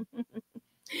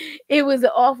 It was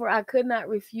an offer I could not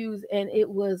refuse, and it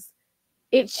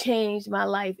changed my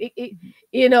life. It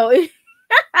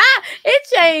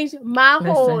changed my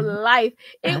whole life.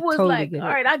 It was totally like, all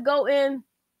right, I go in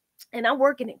and I'm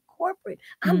working in corporate.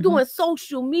 I'm doing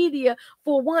social media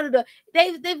for one of the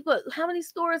they've got how many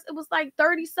stores? It was like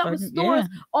 30-something stores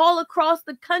all across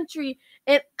the country,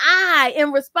 and I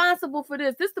am responsible for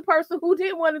this. This is the person who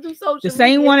didn't want to do social media. The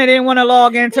same one that didn't want to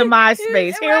log into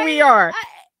MySpace. Here we are.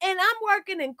 And I'm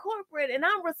working in corporate, and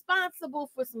I'm responsible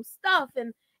for some stuff,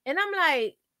 and I'm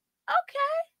like,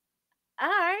 okay, all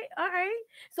right.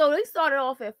 So they started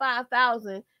off at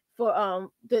 5,000. For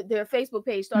their Facebook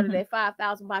page started at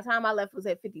 5,000. By the time I left, it was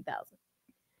at 50,000.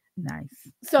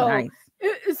 Nice. So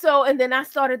and then I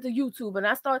started the YouTube, and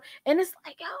it's like,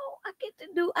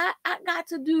 I got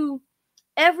to do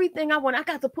everything I want. I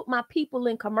got to put my people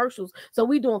in commercials. So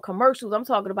we doing commercials. I'm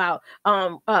talking about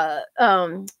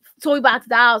Toy Box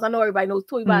Dolls. I know everybody knows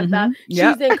Toy Box Dolls.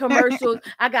 She's in commercials.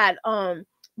 I got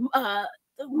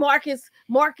Marcus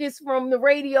from the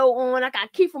radio on. I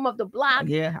got Keith from Up the Block.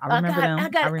 Yeah, I remember them. I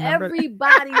got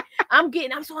everybody. I'm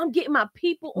getting my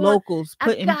people on. Locals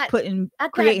creating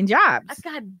jobs. I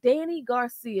got Danny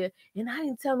Garcia, and I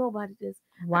didn't tell nobody this.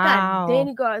 Wow. I got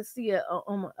Danny Garcia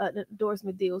on an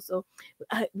endorsement deal. So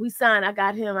we signed. I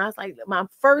got him. I was like, my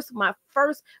first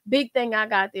big thing I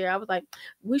got there. I was like,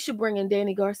 we should bring in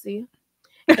Danny Garcia.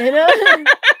 And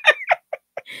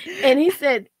and he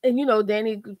said, and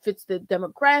Danny fits the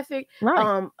demographic.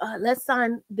 Right. Let's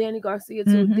sign Danny Garcia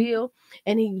to a deal.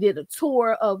 And he did a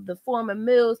tour of the Foreman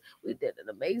Mills. We did an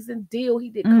amazing deal. He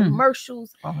did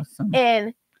commercials. Awesome.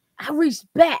 And I reached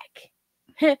back.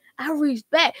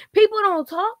 People don't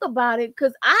talk about it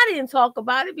because I didn't talk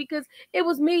about it because it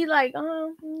was me like,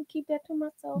 keep that to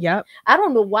myself. Yep. I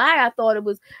don't know why I thought it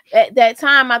was at that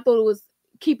time. I thought it was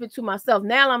keep it to myself.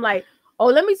 Now I'm like, oh,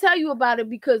 let me tell you about it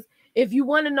because if you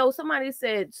want to know, somebody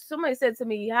said to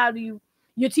me, how do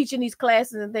you're teaching these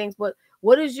classes and things, but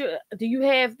do you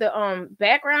have the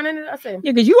background in it? I said,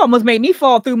 yeah, because you almost made me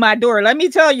fall through my door. Let me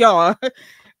tell y'all.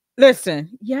 Listen,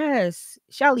 yes,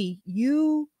 Shelly,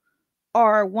 you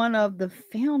are one of the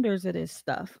founders of this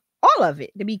stuff. All of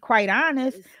it, to be quite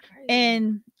honest.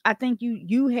 And I think you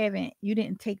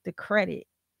didn't take the credit.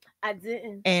 I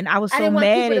didn't. And I was so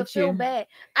mad at you. Feel bad.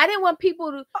 I didn't want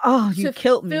people to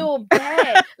killed me. Feel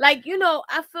bad. Like,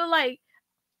 I feel like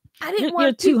I didn't want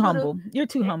You're too humble. You're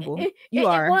too humble. You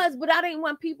are. It was, but I didn't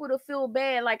want people to feel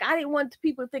bad. Like, I didn't want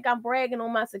people to think I'm bragging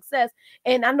on my success.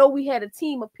 And I know we had a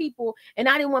team of people, and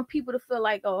I didn't want people to feel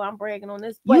like, oh, I'm bragging on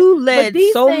this. But, you led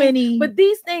many. But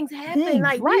these things happen.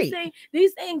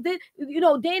 These things did,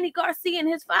 Danny Garcia and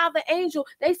his father, Angel,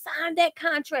 they signed that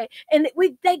contract, and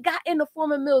they got in the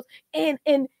Foreman Mills, and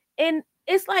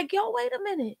it's like, yo, wait a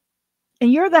minute.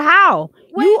 And you're the how.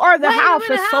 You are the how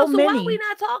for so many. Why are we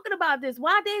not talking about this?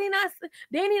 Why Danny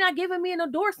not giving me an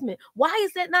endorsement? Why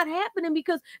is that not happening?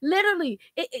 Because literally,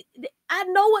 I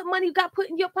know what money got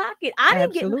put in your pocket. I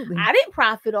didn't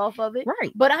profit off of it.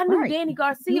 Right. But I knew Danny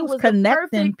Garcia was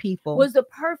the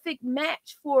perfect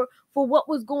match for what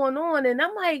was going on. And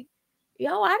I'm like,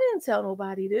 yo, I didn't tell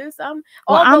nobody this. I'm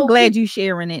glad you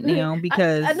sharing it now,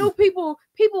 because I knew people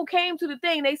came to the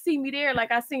thing. They see me there.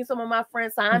 Like I seen some of my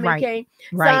friends. Simon came.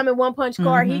 Right. Simon One Punch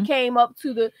Car. He came up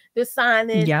to the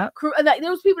signing. Crew. Like,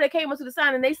 there was people that came up to the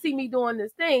sign and they see me doing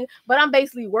this thing, but I'm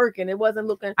basically working. It wasn't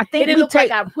looking. I think it didn't look like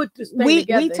I put this thing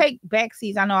together. We take back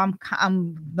seats. I know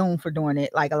I'm known for doing it.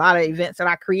 Like a lot of events that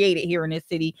I created here in this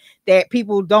city that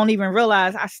people don't even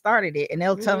realize I started it, and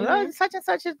they'll tell me, "Oh, such and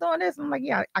such is doing this." I'm like,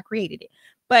 "Yeah, I created it."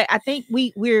 But I think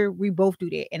we both do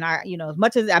that. And I, as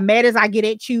much as I'm mad as I get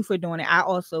at you for doing it, I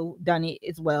also done it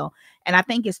as well. And I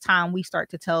think it's time we start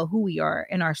to tell who we are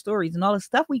in our stories and all the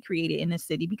stuff we created in this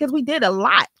city, because we did a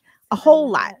whole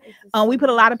lot. We put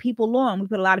a lot of people on. We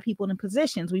put a lot of people in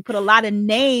positions. We put a lot of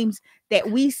names that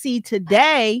we see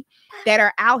today that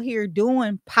are out here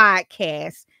doing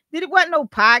podcasts. It wasn't no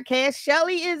podcast.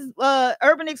 Shelly is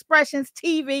Urban X-Pressions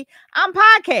TV. I'm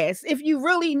podcast. If you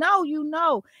really know, you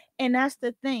know. And that's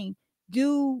the thing.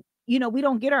 We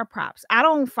don't get our props. I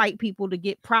don't fight people to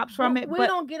get props from it. We but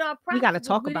don't get our props. We got to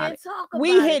talk about it.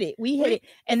 We hit it. We hit it.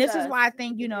 And this is why I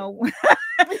think,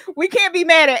 we can't be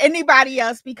mad at anybody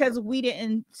else because we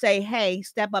didn't say, hey,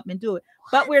 step up and do it.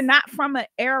 But we're not from an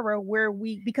era where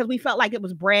because we felt like it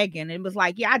was bragging. It was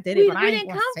like, yeah, I did it, but I didn't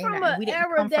come from an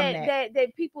era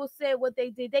that people said what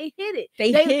they did. They hit it.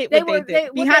 They hit what they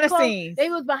did. Behind the scenes. They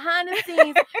was behind the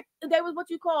scenes. They was what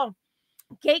you call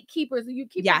gatekeepers. You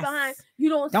keep it behind. You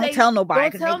don't tell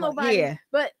nobody. Don't tell nobody. Yeah.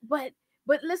 But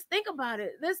let's think about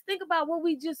it. Let's think about what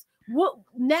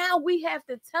now we have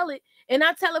to tell it. And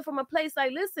I tell it from a place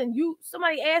like, listen,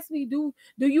 somebody asked me, did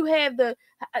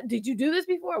you do this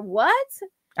before? What?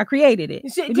 I created it.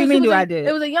 What do you mean I did?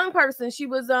 It was a young person. She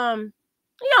was young.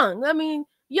 I mean,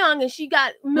 young, and she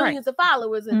got millions of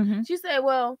followers. And she said,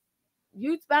 well,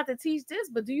 you about to teach this,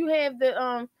 but do you have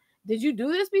the did you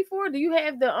do this before? Do you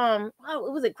have the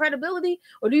was it credibility,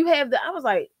 or do you have the? I was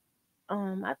like,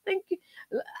 I think you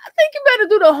better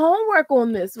do the homework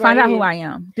on this. Find out who I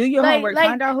am. Do your homework.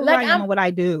 Find out who I am and what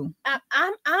I do. I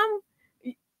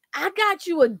got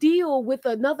you a deal with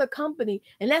another company,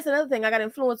 and that's another thing. I got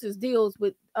influencers deals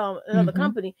with another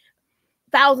company,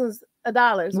 thousands of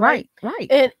dollars. Right.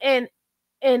 And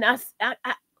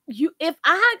if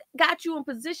I got you in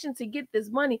position to get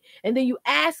this money, and then you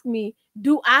ask me,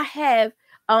 do I have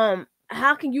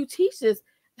how can you teach this?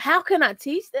 How can I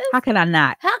teach this? How can I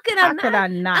not? How could I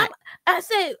not? I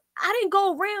said, I didn't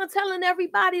go around telling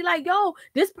everybody like, yo,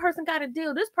 this person got a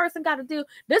deal. This person got a deal.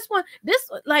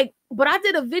 But I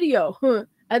did a video.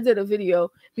 I did a video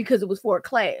because it was for a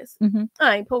class.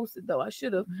 I ain't posted though. I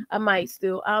should have. I might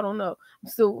still. I don't know.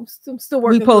 I'm still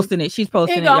working. We posting it. She's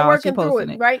posting it, y'all. She's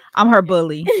posting it. Right. I'm her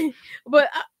bully. But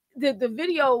the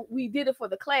video, we did it for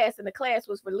the class, and the class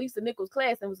was for Lisa Nichols'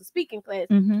 class, and it was a speaking class,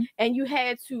 and you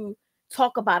had to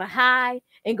talk about a high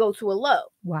and go to a low.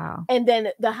 Wow. And then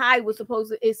the high was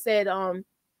it said,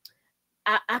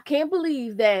 I can't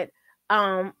believe that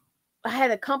I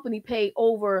had a company pay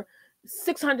over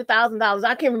 $600,000.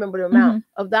 I can't remember the amount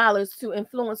of dollars to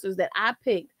influencers that I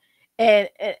picked.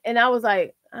 And I was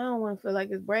like, I don't want to feel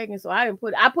like it's bragging, so I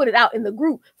put it out in the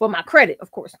group for my credit,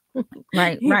 of course.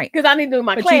 Right. Because I need to do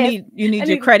my class. You need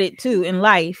your credit too in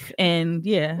life, and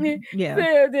yeah.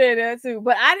 That too.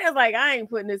 But I was like, I ain't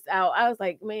putting this out. I was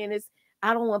like, man,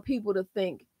 I don't want people to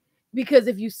think, because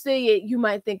if you see it, you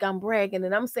might think I'm bragging,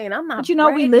 and I'm saying I'm not.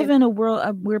 But we live in a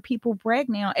world where people brag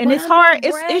now, and it's hard.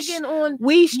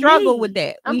 We struggle with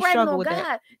that. We struggle with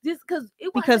that. Just because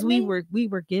we were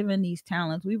given these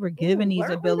talents, we were given these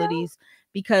abilities.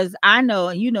 Because I know,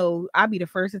 I'll be the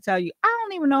first to tell you, I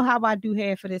don't even know how I do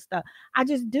half of this stuff. I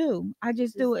just do.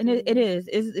 And it is.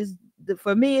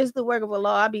 For me, it's the work of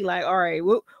Allah. I'll be like, all right,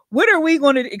 what are we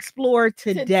going to explore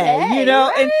today? Right?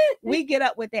 And we get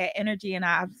up with that energy. And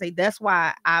I say, that's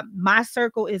why my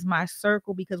circle is my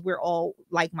circle, because we're all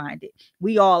like-minded.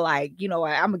 We all like, I'm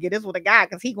going to get this with a guy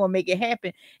because he's going to make it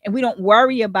happen. And we don't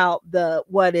worry about the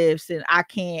what ifs and I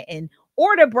can't,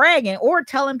 or the bragging or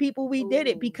telling people we did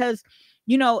it, because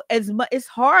it's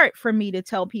hard for me to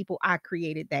tell people I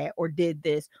created that or did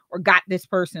this or got this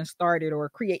person started or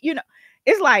create,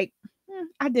 it's like,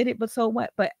 I did it, but so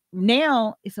what? But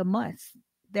now it's a must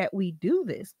that we do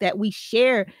this, that we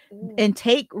share and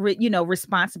take,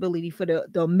 responsibility for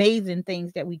the amazing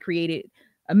things that we created,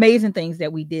 amazing things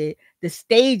that we did, the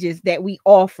stages that we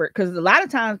offered. Because a lot of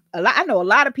times, I know a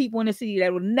lot of people in the city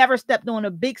that would never stepped on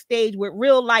a big stage with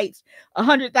real lights,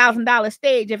 $100,000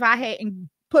 stage, if I hadn't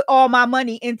put all my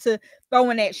money into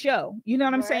throwing that show. You know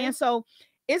what I'm saying? So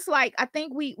it's like, I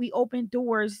think we open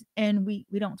doors and we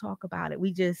don't talk about it.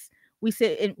 We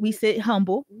sit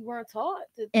humble. We weren't taught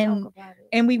to talk about it.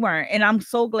 And we weren't. And I'm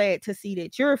so glad to see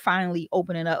that you're finally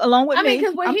opening up along with me.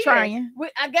 Because I'm trying.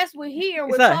 I guess we're here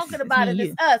and we're talking about it.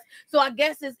 It's us. So I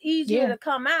guess it's easier to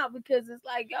come out because it's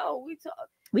like, yo,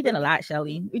 we did a lot,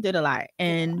 Shelly. We did a lot.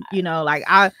 And you know, like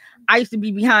I used to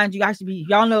be behind you. I used to be,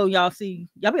 y'all know, y'all be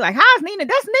like, how's Nina?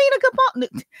 That's Nina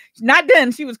Capone. Not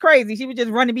done. She was crazy. She was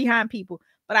just running behind people.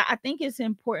 But I think it's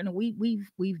important.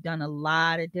 We've done a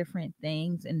lot of different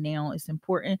things, and now it's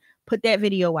important. Put that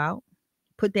video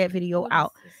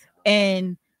out.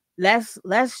 And let's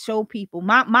show people.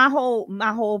 My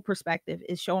whole perspective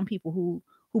is showing people who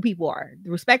people are.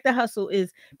 The Respect the Hustle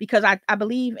is because I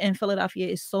believe in Philadelphia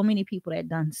is so many people that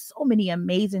done so many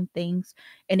amazing things,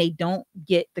 and they don't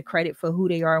get the credit for who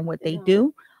they are and what they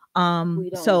do.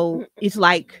 So it's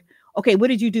like, okay, what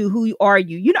did you do? Who are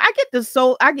you? You know, I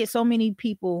get so many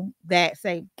people that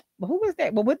say, well, who was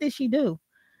that? Well, what did she do?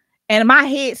 And my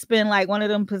head spin like one of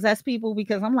them possessed people,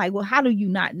 because I'm like, well, how do you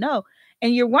not know?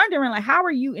 And you're wondering, like, how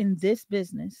are you in this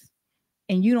business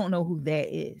and you don't know who that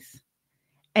is?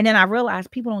 And then I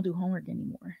realized people don't do homework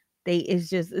anymore.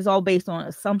 It's all based on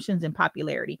assumptions and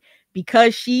popularity.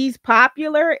 Because she's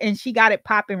popular and she got it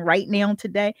popping right now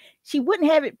today, she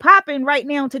wouldn't have it popping right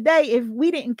now today if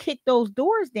we didn't kick those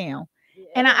doors down. Yeah.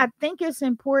 And I think it's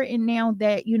important now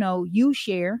that, you know, you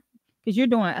share, because you're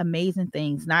doing amazing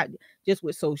things, not just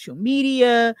with social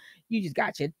media. You just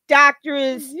got your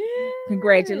doctorates. Yeah.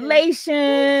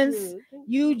 Congratulations. Thank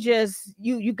you.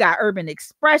 You got Urban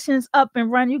Expressions up and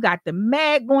running. You got the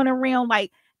mag going around.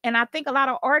 Like, and I think a lot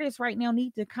of artists right now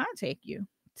need to contact you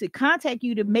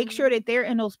to make sure that they're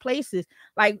in those places.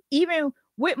 Like, even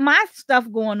with my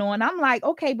stuff going on, I'm like,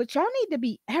 okay, but y'all need to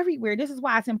be everywhere. This is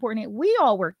why it's important that we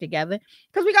all work together,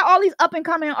 because we got all these up and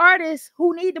coming artists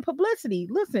who need the publicity.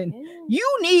 Listen,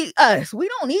 you need us. We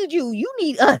don't need you. You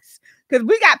need us, because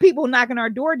we got people knocking our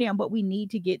door down, but we need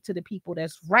to get to the people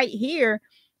that's right here.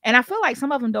 And I feel like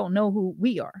some of them don't know who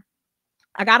we are.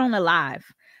 I got on a live.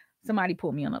 Somebody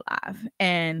put me on a live,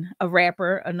 and a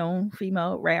rapper, a known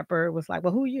female rapper, was like,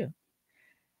 well, who are you?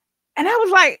 And I was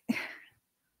like,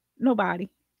 nobody,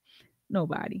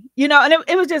 you know. And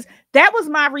it was just, that was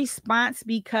my response,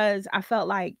 because I felt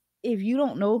like, if you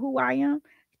don't know who I am,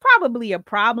 probably a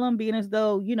problem, being as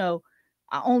though, you know,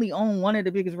 I only own one of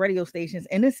the biggest radio stations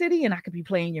in the city and I could be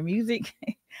playing your music.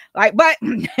 Like, but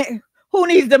who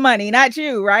needs the money? Not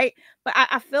you, right? But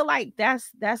I feel like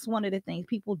that's one of the things.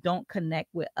 People don't connect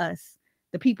with us,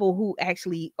 the people who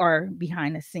actually are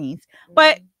behind the scenes.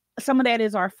 But some of that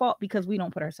is our fault, because we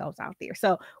don't put ourselves out there.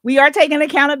 So we are taking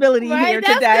accountability here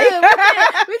today.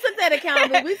 We took that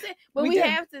accountability. We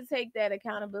have to take that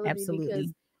accountability.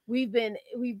 Absolutely.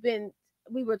 Because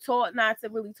we were taught not to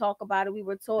really talk about it. We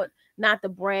were taught not to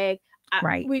brag.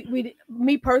 Right.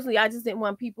 Me personally, I just didn't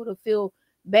want people to feel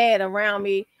bad around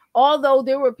me. Although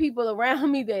there were people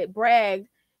around me that bragged,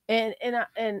 and I'm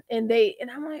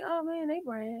like, oh man,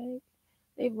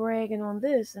 they bragging on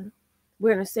this, and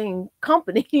we're in the same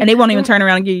company, and they won't even turn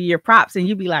around and give you your props, and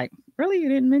you'd be like, really, you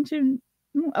didn't mention?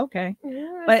 Okay.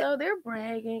 Yeah, but so they're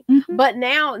bragging. Mm-hmm. But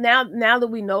now that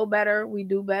we know better, we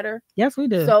do better. Yes, we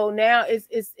do. So now it's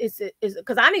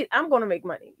because I'm going to make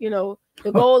money. You know,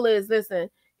 the goal is, listen,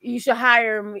 you should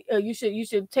hire me. You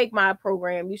should take my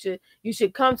program. You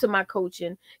should come to my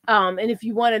coaching. And if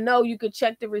you want to know, you could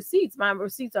check the receipts. My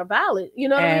receipts are valid. You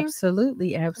know what I mean?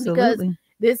 Absolutely. Because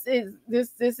this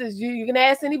is you can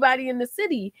ask anybody in the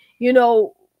city. You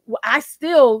know, I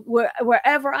still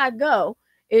wherever I go,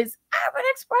 it's Urban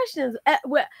Expressions.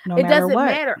 It doesn't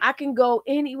matter. I can go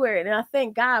anywhere, and I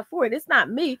thank God for it. It's not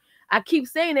me. I keep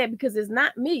saying that because it's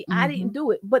not me. Mm-hmm. I didn't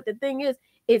do it. But the thing is,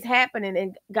 it's happening,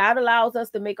 and God allows us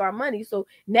to make our money. So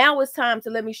now it's time to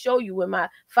let me show you when my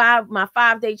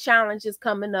 5-day challenge is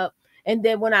coming up. And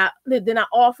then when I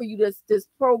offer you this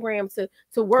program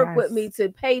to work with me, to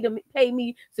pay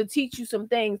me to teach you some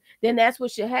things, then that's what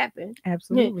should happen.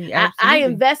 Absolutely. I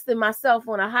invest in myself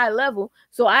on a high level.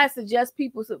 So I suggest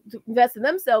people to invest in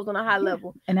themselves on a high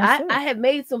level. And I have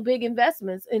made some big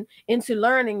investments into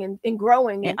learning and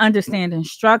growing and understanding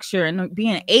structure and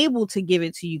being able to give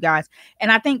it to you guys.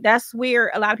 And I think that's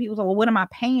where a lot of people say, well, what am I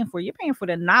paying for? You're paying for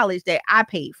the knowledge that I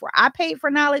paid for. I paid for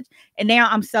knowledge, and now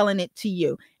I'm selling it to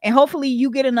you. And hopefully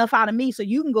you get enough out of me so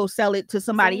you can go sell it to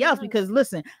somebody else. Because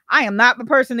listen, I am not the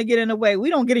person to get in the way. We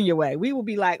don't get in your way. We will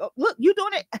be like, oh, look, you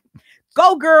doing it.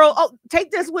 Go, girl. Oh, take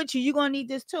this with you. You're going to need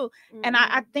this too. Mm-hmm. And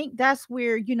I think that's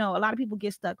where, you know, a lot of people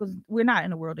get stuck, because we're not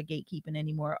in a world of gatekeeping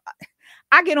anymore.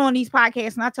 I get on these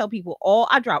podcasts and I tell people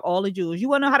I drop all the jewels. You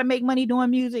want to know how to make money doing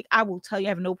music? I will tell you. I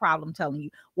have no problem telling you.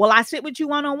 Well, I sit with you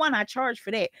one-on-one. I charge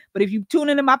for that. But if you tune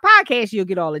into my podcast, you'll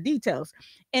get all the details.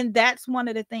 And that's one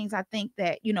of the things I think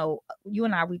that, you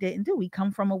and I, we didn't do. We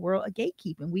come from a world of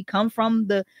gatekeeping. We come from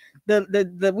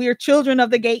we are children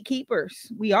of the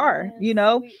gatekeepers. We are, we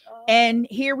are. And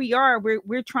here we are.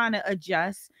 We're trying to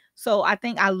adjust. So I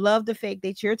think I love the fact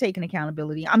that you're taking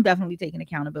accountability. I'm definitely taking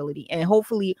accountability, and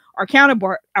hopefully our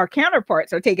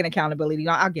counterparts are taking accountability.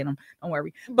 I'll get them. Don't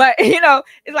worry. But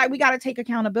it's like we got to take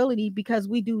accountability because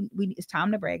it's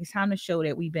time to brag. It's time to show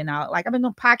that we've been out. Like I've been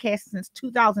on podcasts since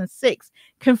 2006,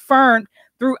 confirmed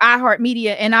through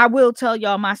iHeartMedia, and I will tell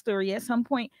y'all my story at some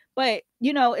point. But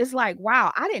it's like,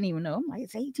 wow, I didn't even know. I'm like,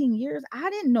 it's 18 years. I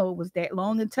didn't know it was that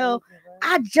long until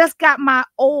I just got my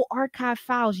old archive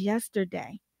files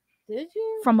yesterday. Did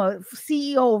you? From a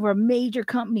CEO of a major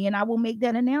company, and I will make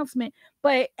that announcement.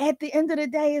 But at the end of the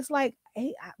day, it's like,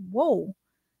 hey, whoa,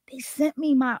 they sent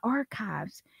me my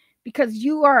archives because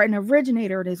you are an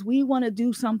originator of this. We want to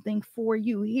do something for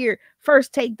you here.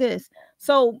 First, take this.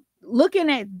 So looking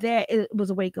at that, it was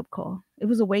a wake-up call. It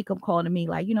was a wake-up call to me.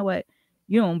 Like, you know what?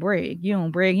 You don't brag. You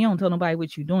don't brag. You don't tell nobody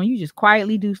what you're doing. You just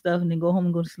quietly do stuff and then go home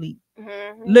and go to sleep.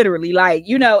 Mm-hmm. Literally, like,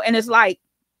 and it's like,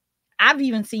 I've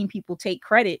even seen people take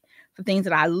credit for things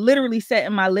that I literally sat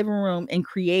in my living room and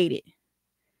created.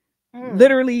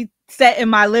 Literally sat in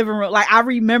my living room. Like I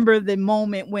remember the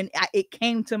moment when it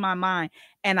came to my mind,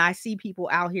 and I see people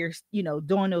out here,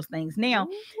 doing those things now.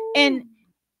 And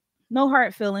no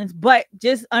hard feelings, but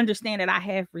just understand that I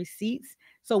have receipts.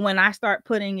 So when I start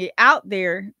putting it out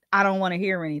there, I don't want to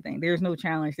hear anything. There's no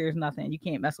challenge. There's nothing. You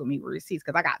can't mess with me with receipts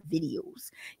because I got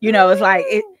videos. It's like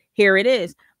here it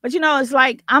is. But it's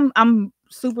like I'm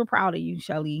super proud of you,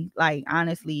 Shelly. Like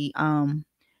honestly,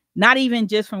 not even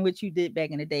just from what you did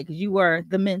back in the day, because you were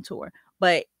the mentor,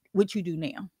 but what you do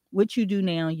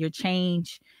now, your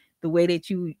change, the way that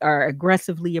you are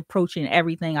aggressively approaching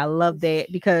everything. I love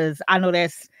that because I know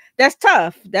that's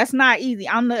tough. That's not easy.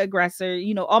 I'm the aggressor.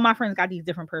 All my friends got these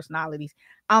different personalities.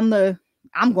 I'm going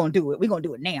to do it. We're going to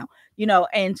do it now,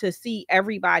 and to see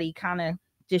everybody kind of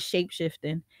just shape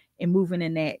shifting and moving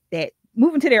in that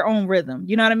moving to their own rhythm.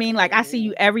 You know what I mean? Like I see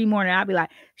you every morning. I'll be like,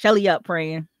 Shelly up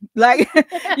praying. Like,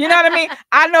 you know what I mean?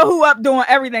 I know who up doing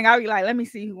everything. I'll be like, let me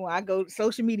see who. I go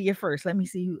social media first. Let me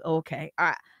see who. Okay. All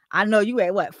right. I know you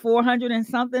at what 400 and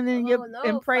something in your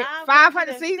in prayer.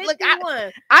 500. See, look,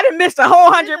 I done missed a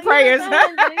whole 100 prayers.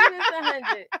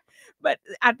 100. But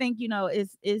I think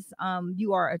it's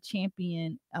you are a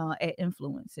champion at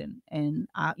influencing, and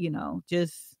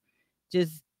just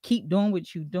keep doing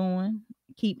what you're doing.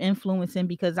 Keep influencing,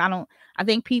 because I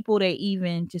think people that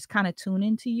even just kind of tune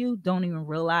into you don't even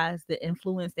realize the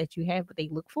influence that you have, but they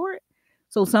look for it.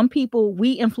 So some people,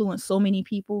 we influence so many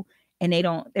people, and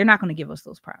they're not going to give us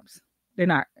those props.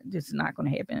 Just not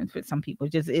going to happen for some people.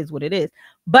 It just is what it is.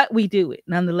 But we do it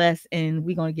nonetheless, and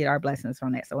we're going to get our blessings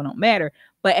from that. So it don't matter.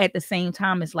 But at the same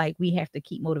time, it's like we have to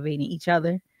keep motivating each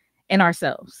other and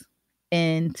ourselves.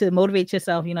 And to motivate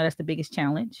yourself, that's the biggest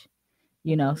challenge.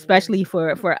 Especially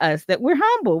for us, that we're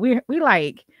humble. We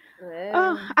like,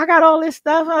 oh, I got all this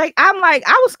stuff. I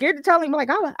was scared to tell him,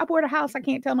 like, I bought a house. I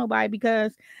can't tell nobody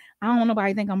because I don't want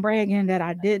nobody to think I'm bragging that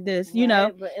I did this,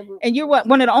 and you're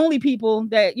one of the only people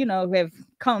that, have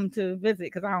come to visit,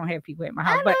 because I don't have people at my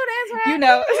house. I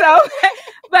know that's right. So,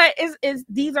 but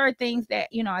these are things that,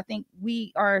 I think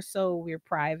we're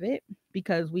private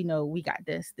because we know we got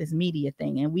this media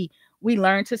thing, and we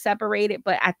learn to separate it.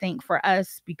 But I think for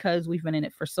us, because we've been in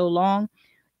it for so long,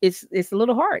 it's a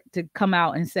little hard to come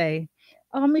out and say,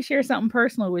 oh, let me share something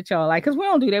personal with y'all. Like, because we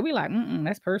don't do that. We like,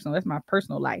 that's personal. That's my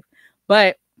personal life.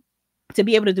 But to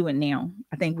be able to do it now,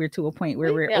 I think we're to a point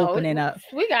where we're opening up.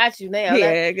 We got you now.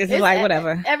 Yeah, it's like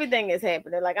whatever. Everything is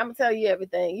happening. Like, I'm gonna tell you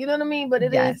everything. You know what I mean? But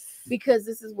it is because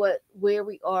this is where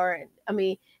we are. And I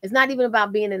mean, it's not even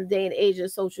about being in the day and age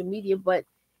of social media, but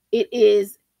it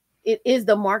is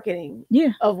the marketing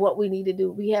of what we need to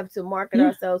do. We have to market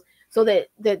ourselves so that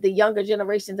the younger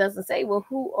generation doesn't say, well,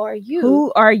 who are you?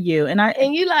 Who are you?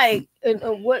 And you like,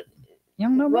 what? You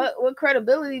don't know what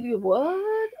credibility do you?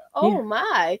 What? Oh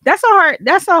my! That's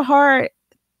a hard.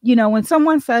 When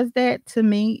someone says that to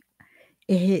me,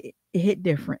 it hit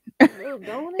different.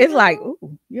 It's like,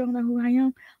 ooh, you don't know who I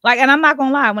am. Like, and I'm not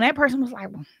gonna lie. When that person was like,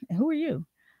 well, who are you?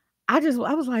 I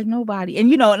was like, nobody. And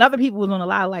and other people was on the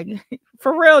line like,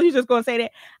 for real, you just gonna say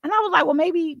that? And I was like, well,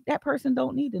 maybe that person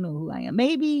don't need to know who I am.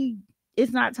 Maybe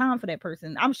it's not time for that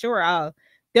person. I'm sure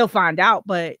they'll find out,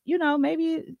 but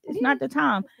maybe it's not the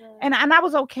time. And I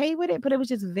was okay with it, but it was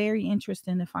just very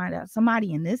interesting to find out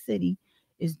somebody in this city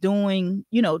is doing,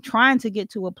 you know, trying to get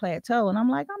to a plateau. And I'm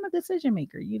like, I'm a decision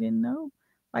maker. You didn't know?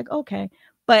 Like, okay.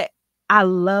 But I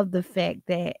love the fact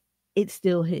that it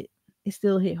still hit. It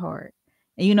still hit hard.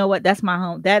 And you know what? That's my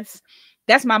home. That's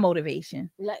my motivation,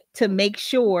 like, to make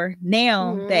sure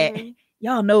now that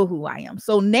y'all know who I am.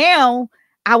 So now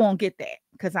I won't get that,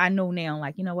 because I know now,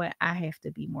 like, you know what? I have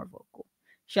to be more vocal.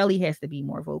 Shelly has to be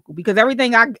more vocal, because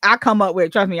everything I come up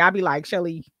with, trust me, I'll be like,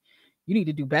 Shelly, you need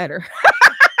to do better.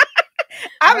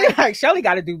 I mean, like, Shelly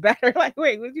got to do better. Like,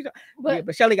 wait, what you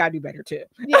but Shelly got to do better too.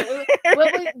 Yeah,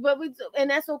 but we and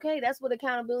that's okay. That's what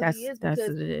accountability is,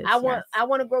 because I want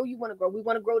to grow. You want to grow. We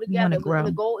want to grow together. And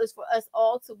the goal is for us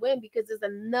all to win, because there's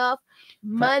enough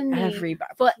money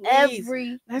for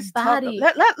everybody. Let's talk.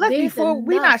 Let's before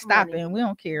we're not stopping. Money. We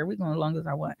don't care. We're going as long as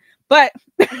I want. But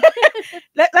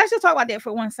let's just talk about that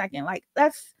for 1 second. Like,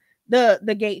 that's the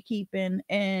gatekeeping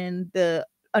and the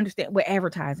understand what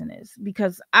advertising is,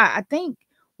 because I think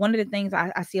one of the things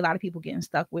I see a lot of people getting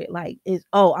stuck with, like, is,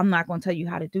 oh, I'm not going to tell you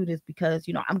how to do this because,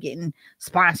 you know, I'm getting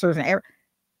sponsors and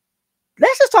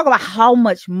let's just talk about how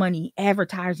much money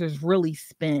advertisers really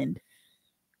spend.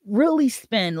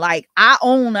 Like, I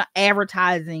own an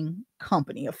advertising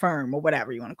company, a firm, or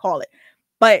whatever you want to call it,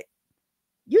 but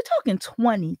you're talking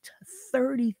 $20,000 to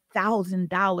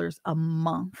 $30,000 a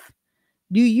month.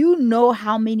 Do you know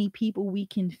how many people we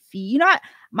can feed? You know,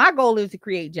 my goal is to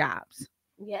create jobs.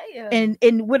 Yeah.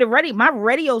 And with my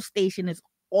radio station is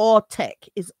all tech.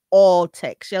 It's all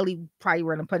tech. Shelly probably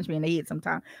want to punch me in the head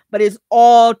sometime, but it's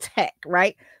all tech,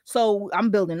 right? So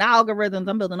I'm building algorithms.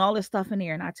 I'm building all this stuff in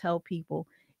there, and I tell people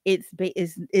it's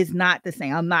not the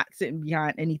same. I'm not sitting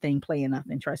behind anything playing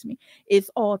nothing. Trust me,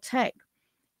 it's all tech.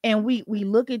 And we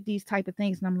look at these type of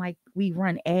things, and I'm like, we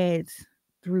run ads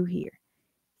through here.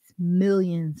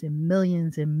 Millions and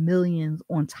millions and millions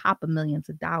on top of millions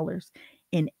of dollars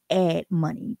in ad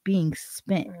money being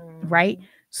spent, right?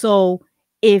 So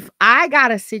if I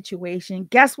got a situation,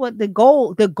 guess what? The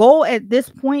goal at this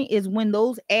point is, when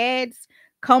those ads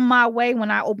come my way,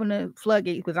 when I open the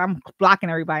floodgate, because I'm blocking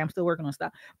everybody, I'm still working on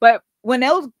stuff, but when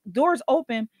those doors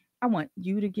open, I want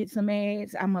you to get some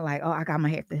ads. I'm like, oh, I'm gonna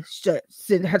have to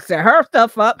set her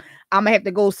stuff up. I'm gonna have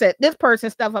to go set this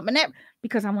person's stuff up, and that,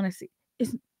 because I want to see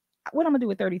what I'm gonna do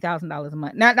with $30,000 a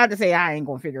month. Not to say I ain't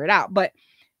gonna figure it out, but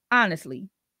honestly,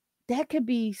 that could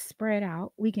be spread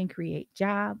out. We can create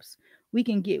jobs. We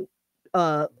can get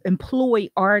employ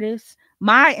artists.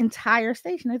 My entire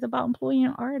station is about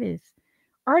employing artists.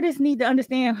 Artists need to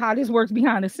understand how this works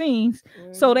behind the scenes,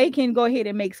 so they can go ahead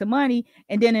and make some money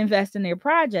and then invest in their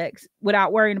projects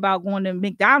without worrying about going to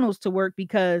McDonald's to work,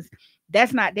 because they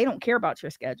don't care about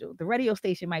your schedule. The radio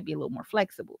station might be a little more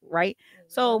flexible, right?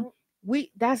 So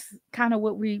that's kind of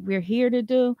what we're here to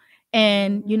do.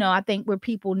 And you know, I think we're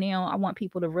people now. I want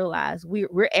people to realize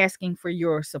we're asking for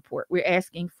your support. We're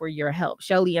asking for your help,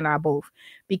 Shelly and I both,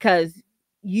 because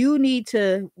you need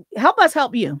to help us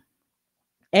help you.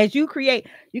 As you create,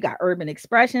 you got Urban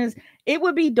Expressions. It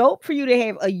would be dope for you to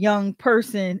have a young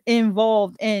person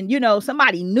involved, and, you know,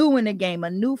 somebody new in the game, a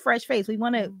new fresh face. We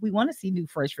want to see new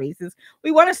fresh faces.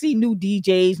 We want to see new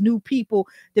DJs, new people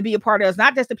to be a part of us.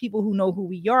 Not just the people who know who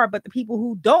we are, but the people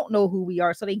who don't know who we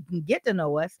are, so they can get to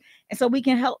know us, and so we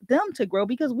can help them to grow,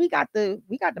 because we got the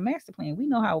master plan. We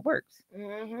know how it works.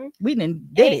 We did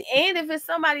it. And if it's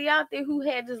somebody out there who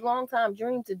had this long time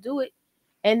dream to do it,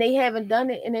 and they haven't done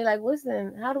it, and they're like,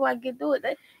 listen, how do I do it?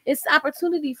 It's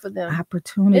opportunity for them.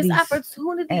 It's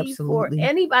opportunity for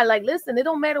anybody. Like, listen, it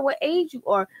don't matter what age you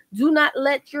are. Do not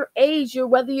let your age,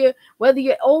 whether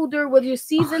you're older, whether you're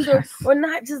seasoned or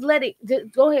not, just let it.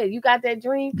 Just go ahead. You got that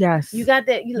dream. Yes. You got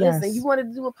that. Listen, you want to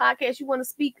do a podcast, you want to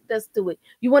speak, let's do it.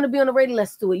 You want to be on the radio,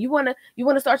 let's do it. You want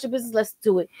to start your business, let's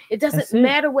do it. It doesn't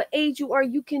matter what age you are,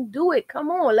 you can do it.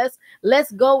 Come on,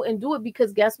 let's go and do it,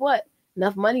 because guess what?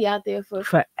 Enough money out there for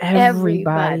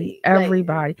everybody.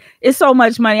 Like, it's so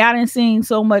much money. I didn't see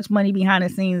so much money behind the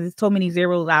scenes. It's so many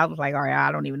zeros. I was like, all right, I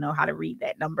don't even know how to read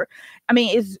that number. I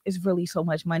mean, it's really so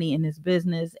much money in this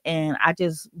business, and I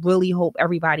just really hope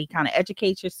everybody kind of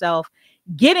educates yourself,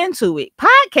 get into it.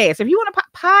 Podcast. If you want to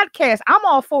podcast, I'm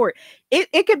all for it.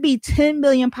 It could be 10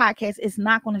 million podcasts. It's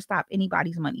not going to stop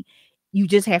anybody's money. You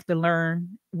just have to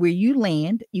learn where you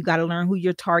land. You got to learn who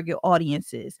your target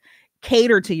audience is.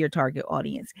 Cater to your target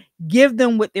audience. Give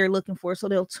them what they're looking for, so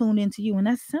they'll tune into you. And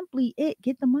that's simply it.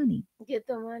 Get the money.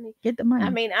 I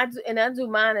mean, I do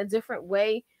mine a different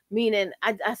way. Meaning,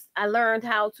 I learned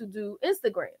how to do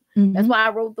Instagram. That's why I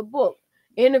wrote the book,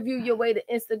 Interview Your Way to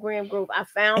Instagram Growth. I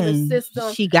found a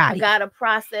system. I got a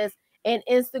process, and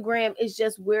Instagram is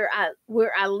just where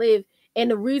I live. And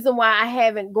the reason why I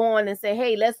haven't gone and say,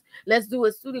 hey, let's do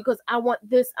a studio, because I want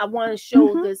this. I want to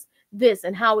show this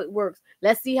and how it works.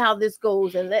 Let's see how this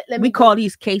goes. And let me call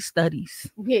these case studies.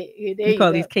 Yeah, there we you call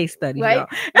go. These case studies, right?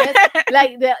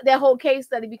 Like that whole case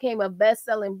study became a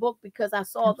best-selling book because I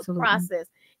saw the process.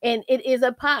 And it is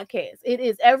a podcast. It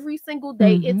is every single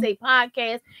day. It's a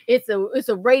podcast. It's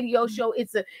a radio show.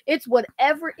 It's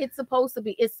whatever it's supposed to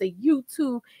be. It's a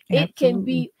YouTube. It can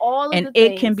be all of the things. And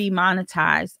it can be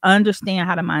monetized. Understand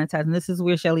how to monetize. And this is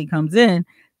where Shelly comes in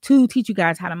to teach you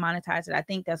guys how to monetize it. I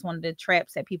think that's one of the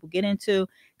traps that people get into,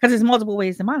 because there's multiple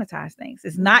ways to monetize things.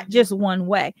 It's not just one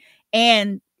way.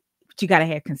 But you got to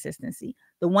have consistency.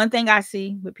 The one thing I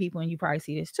see with people, and you probably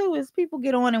see this too, is people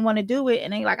get on and want to do it,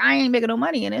 and they like, I ain't making no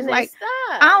money. And it's like,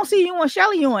 I don't see you on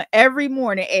Shelly on every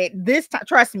morning at this time.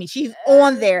 Trust me, she's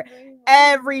on there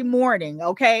every morning.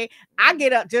 Okay, I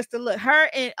get up just to look. Her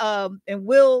and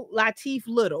Will Latif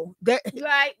Little,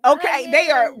 right? Okay, they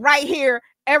are right here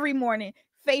every morning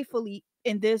faithfully.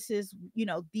 And this is,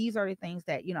 these are the things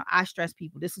that, I stress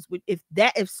people. This is what,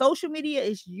 if social media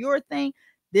is your thing,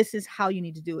 this is how you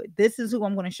need to do it. This is who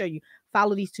I'm going to show you.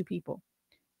 Follow these two people.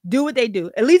 Do what they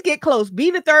do. At least get close. Be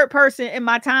the third person in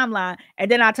my timeline. And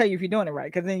then I'll tell you if you're doing it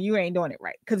right. Because then you ain't doing it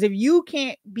right. Because if you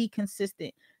can't be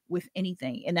consistent with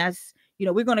anything, and that's,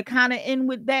 we're going to kind of end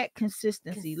with that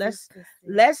consistency.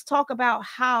 Let's talk about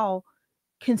how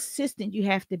consistent you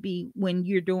have to be when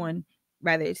you're doing,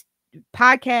 whether it's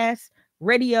podcasts,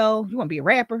 radio, you want to be a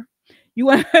rapper, you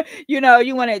want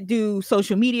to do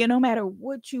social media, no matter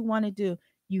what you want to do,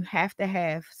 you have to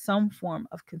have some form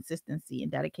of consistency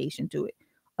and dedication to it.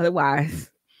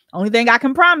 Otherwise, only thing I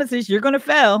can promise is you're going to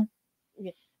fail.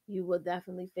 Yeah, you will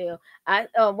definitely fail.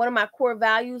 One of my core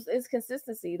values is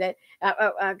consistency. That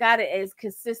I got it as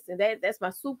consistent. That's my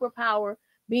superpower,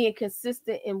 being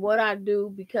consistent in what I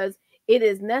do, because it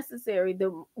is necessary.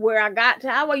 Where I got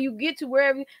to, how you get to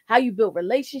wherever, how you build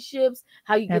relationships,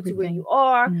 how you get to where you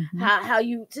are, how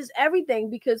you just everything,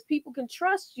 because people can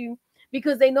trust you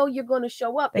because they know you're going to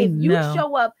show up. If you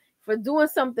show up for doing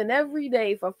something every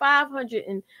day for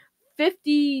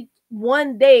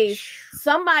 551 days,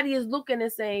 somebody is looking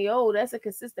and saying, "Oh, that's a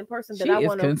consistent person that I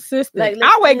want to." Consistent.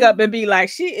 I wake up and be like,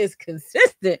 "She is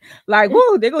consistent." Like,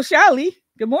 whoa, there goes Shelly.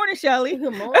 Good morning, Shelly.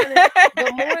 Good morning.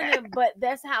 Good morning. But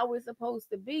that's how it's supposed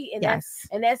to be, and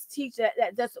that's teach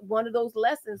that's one of those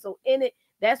lessons. So in it,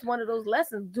 that's one of those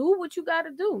lessons. Do what you got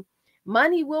to do.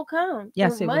 Money will come.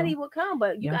 Yes, money will come,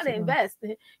 but you got to invest.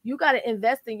 You got to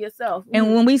invest in yourself.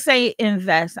 And when we say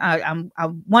invest, I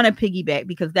want to piggyback,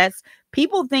 because that's,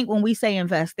 people think when we say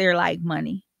invest, they're like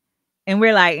money, and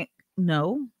we're like,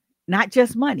 no, not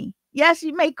just money. Yes,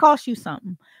 it may cost you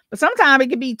something, but sometimes it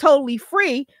can be totally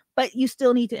free, but you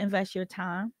still need to invest your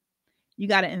time. You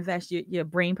got to invest your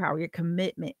brain power, your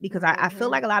commitment, because I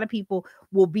feel like a lot of people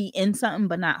will be in something,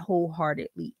 but not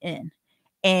wholeheartedly in.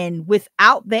 And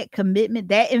without that commitment,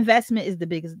 that investment is the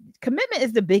biggest. Commitment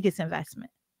is the biggest investment,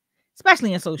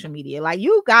 especially in social media. Like,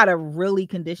 you gotta really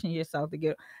condition yourself to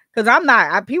get. Because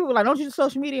people are like, don't you do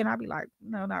social media? And I'll be like,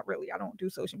 no, not really. I don't do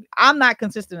social media. I'm not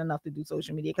consistent enough to do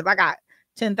social media because I got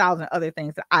 10,000 other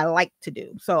things that I like to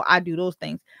do. So I do those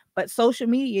things. But social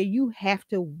media, you have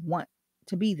to want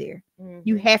to be there.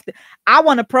 You have to. I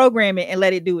want to program it and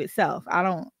let it do itself. I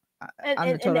don't.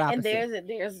 And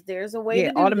there's a way to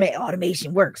do that.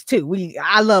 Automation works too.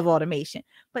 I love automation,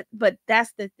 but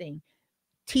that's the thing.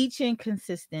 Teaching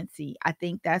consistency, I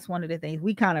think that's one of the things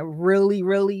we kind of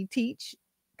really teach,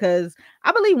 because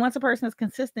I believe once a person is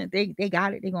consistent, they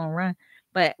got it, they're gonna run.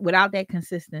 But without that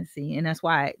consistency, and that's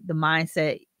why the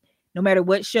mindset, no matter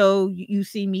what show you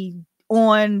see me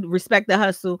on, Respect the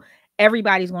Hustle,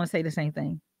 everybody's gonna say the same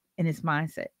thing, and it's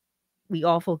mindset. We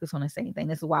all focus on the same thing.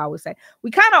 This is why I would say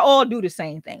we kind of all do the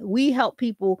same thing. We help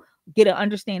people get an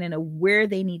understanding of where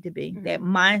they need to be. That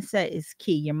mindset is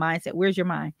key. Your mindset. Where's your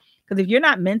mind? Because if you're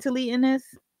not mentally in this,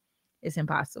 it's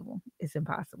impossible. It's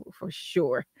impossible for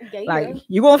sure. You're going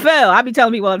to fail. I be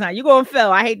telling people all the time, you're going to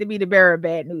fail. I hate to be the bearer of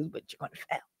bad news, but you're going to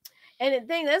fail. And the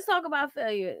thing, let's talk about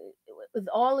failure with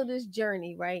all of this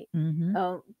journey, right?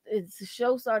 It's the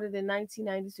show started in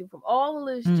 1992. From all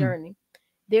of this journey,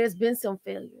 there's been some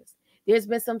failures. There's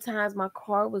been some times my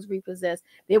car was repossessed.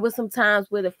 There was some times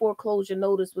where the foreclosure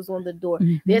notice was on the door.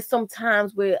 There's some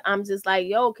times where I'm just like,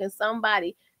 yo, can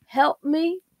somebody help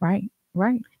me? Right.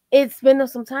 It's been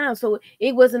some time. So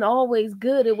it wasn't always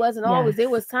good. It wasn't always. There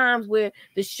was times where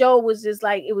the show was just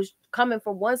like, it was coming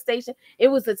from one station. It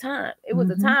was a time. It was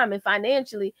a time. And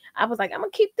financially, I was like, I'm going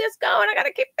to keep this going. I got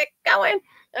to keep it going.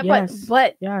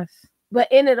 But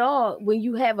in it all, when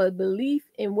you have a belief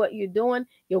in what you're doing,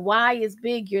 your why is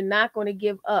big, you're not going to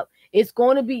give up. It's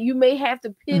going to be, you may have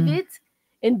to pivot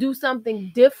and do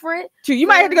something different. You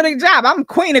might have to go to a job. I'm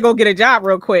queen to go get a job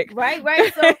real quick. Right.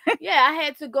 So yeah, I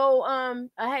had to go. I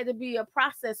had to be a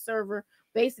process server.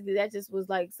 Basically, that just was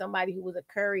like somebody who was a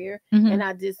courier, and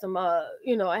I did some. I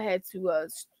had to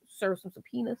serve some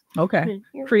subpoenas. Okay,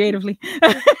 creatively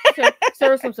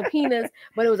serve some subpoenas,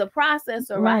 but it was a process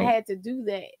server. Right. I had to do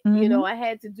that. I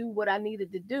had to do what I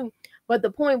needed to do. But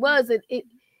the point was that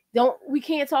we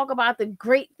can't talk about the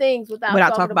great things without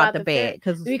talking about the bad,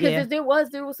 because there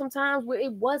was some times where I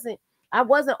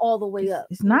wasn't all the way up.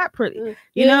 It's not pretty.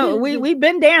 We've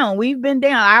been down.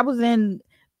 I was in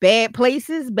bad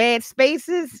places, bad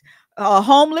spaces,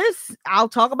 homeless. I'll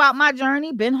talk about my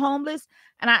journey, been homeless.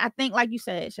 And I think, like you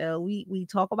said, Shell, we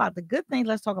talk about the good things.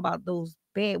 Let's talk about those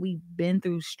bad. We've been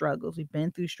through struggles.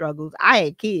 I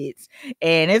had kids,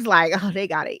 and it's like, oh, they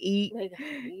gotta eat.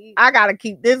 I gotta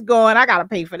keep this going. I gotta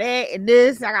pay for that and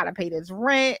this. I gotta pay this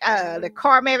rent. The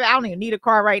car, maybe I don't even need a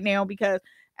car right now because.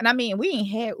 And I mean, we ain't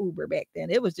had Uber back then.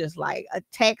 It was just like a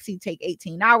taxi take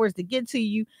 18 hours to get to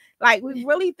you. Like, we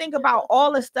really think about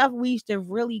all the stuff we used to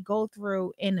really go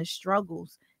through in the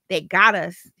struggles that got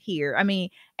us here. I mean,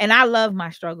 and I love my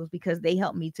struggles because they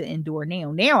help me to endure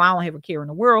now. Now I don't have a care in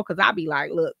the world because I'll be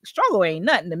like, look, struggle ain't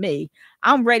nothing to me.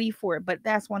 I'm ready for it. But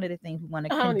that's one of the things we want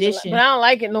to condition. But I don't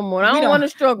like it no more. I don't want to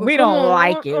struggle. We don't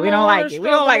like it. We don't like it. We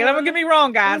don't like it. Don't get me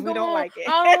wrong, guys. We don't like it.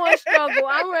 I don't want to struggle.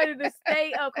 I'm ready to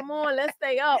stay up. Come on, let's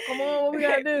stay up. Come on, what we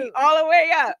gotta do? All the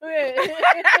way up.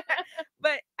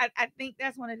 But I think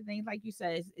that's one of the things, like you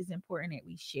said, is important that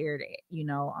we share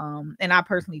that, and I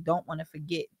personally don't want to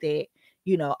forget that,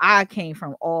 I came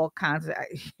from all kinds of,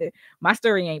 my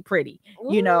story ain't pretty,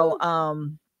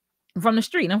 from the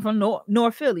street. I'm from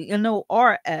North Philly,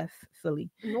 RF Philly,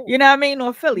 North. You know what I mean?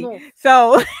 North Philly. North.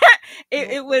 So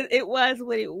it was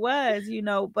what it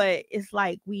was, but it's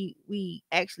like we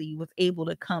actually was able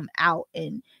to come out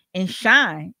and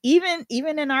shine. Even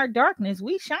in our darkness,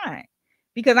 we shine.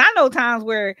 Because I know times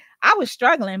where I was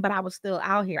struggling, but I was still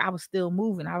out here. I was still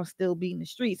moving. I was still beating the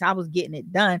streets. I was getting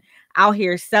it done out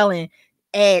here selling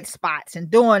ad spots and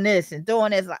doing this and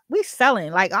doing this. Like, we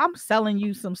selling. Like, I'm selling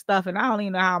you some stuff, and I don't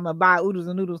even know how I'm gonna buy oodles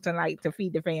and noodles tonight to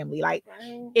feed the family. Like,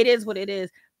 it is what it is.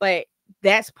 But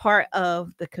that's part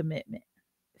of the commitment.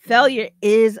 Failure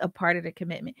is a part of the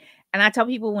commitment. And I tell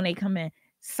people when they come in,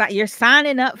 you're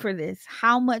signing up for this.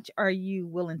 How much are you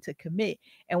willing to commit?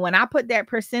 And when I put that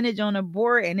percentage on the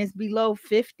board and it's below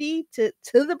 50 to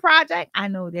the project, I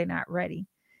know they're not ready.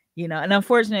 And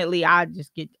unfortunately, I'll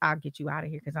get you out of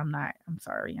here because I'm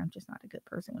sorry. I'm just not a good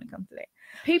person when it comes to that.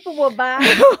 People will buy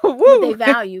what they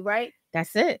value, right?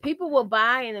 That's it. People will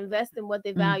buy and invest in what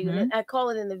they value. And I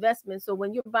call it an investment. So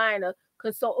when you're buying a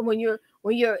consultant, when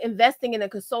you're investing in a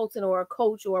consultant or a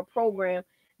coach or a program,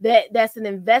 that's an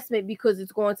investment because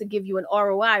it's going to give you an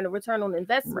ROI and a return on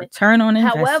investment.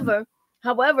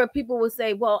 However, people will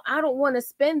say, well, I don't want to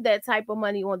spend that type of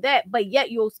money on that, but yet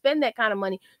you'll spend that kind of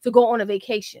money to go on a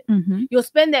vacation. You'll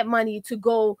spend that money to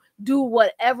go do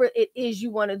whatever it is you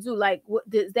want to do. Like,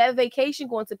 is that vacation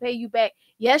going to pay you back?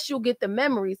 Yes, you'll get the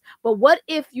memories, but what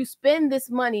if you spend this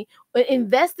money,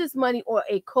 invest this money or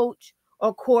a coach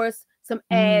or course, some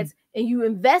ads, and you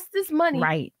invest this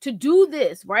money to do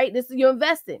this, right? This is you're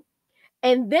investing.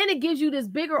 And then it gives you this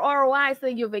bigger ROI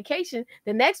than your vacation.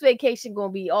 The next vacation going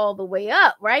to be all the way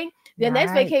up, right? The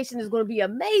next vacation is going to be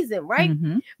amazing, right?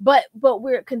 But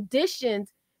we're conditioned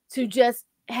to just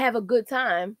have a good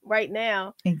time right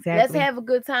now. Exactly. Let's have a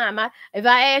good time. If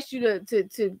I asked you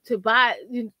to buy,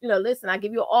 listen, I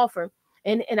give you an offer,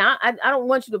 and I don't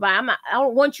want you to buy. I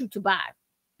don't want you to buy.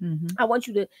 I want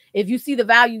you to, if you see the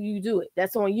value, you do it.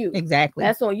 That's on you. Exactly.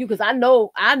 That's on you. Because I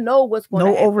know what's going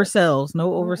to happen.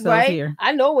 No oversells here.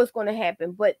 I know what's going to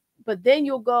happen. But then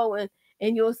you'll go and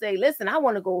you'll say, listen, I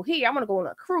want to go here. I want to go on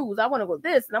a cruise. I want to go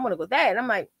this and I want to go that. And I'm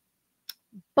like,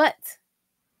 but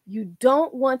you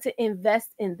don't want to invest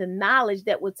in the knowledge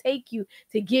that will take you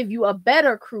to give you a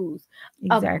better cruise,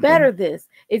 a better this.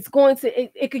 It's going to,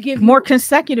 it could give you more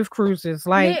consecutive cruises,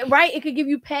 like It could give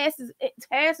you passive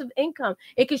income.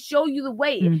 It could show you the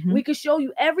way. We could show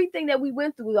you everything that we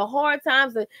went through, the hard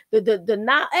times, the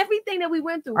not everything that we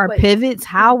went through. Our pivots,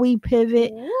 how we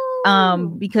pivot.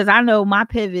 Because I know my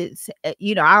pivots.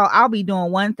 I'll be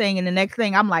doing one thing and the next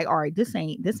thing I'm like, all right, this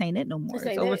ain't it no more.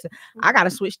 I got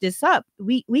to switch this up.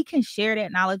 We can share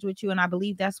that knowledge with you, and I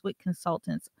believe that's what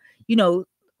consultants,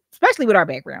 especially with our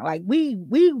background, like we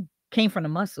came from the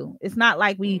muscle. It's not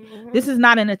like this is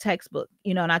not in a textbook,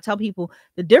 and I tell people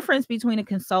the difference between a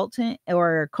consultant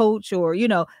or a coach or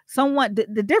someone,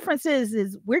 the difference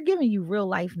is we're giving you real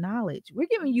life knowledge. We're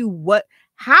giving you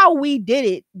how we did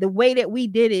it, the way that we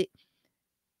did it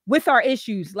with our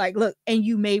issues. Like, look, and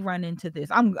you may run into this.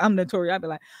 I'm notorious. I'll be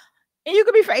like, and you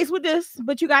could be faced with this,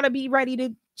 but you got to be ready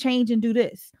to change and do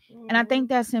this. And I think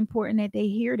that's important that they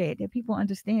hear that people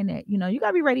understand that, you got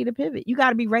to be ready to pivot. You got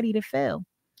to be ready to fail.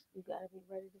 You got to be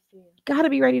ready to fail. Got to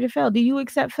be ready to fail. Do you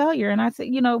accept failure? And I say,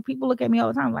 people look at me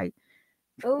all the time like,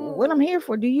 what I'm here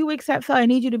for. Do you accept failure? I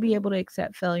need you to be able to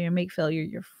accept failure and make failure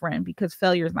your friend, because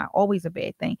failure is not always a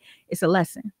bad thing. It's a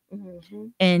lesson.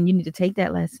 And you need to take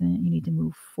that lesson. You need to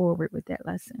move forward with that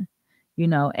lesson,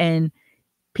 and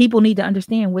people need to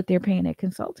understand what they're paying that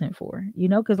consultant for,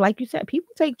 because like you said,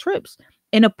 people take trips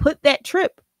and to put that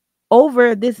trip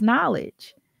over this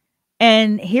knowledge.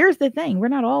 And here's the thing. We're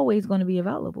not always going to be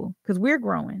available because we're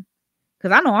growing.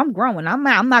 Because I know I'm growing. I'm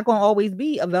not going to always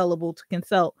be available to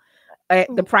consult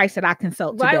at the price that I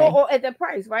consult today. Right, or at that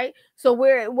price, right? So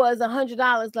where it was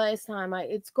 $100 last time,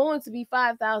 it's going to be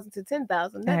 $5,000 to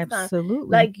 $10,000 next time. Absolutely.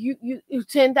 Like you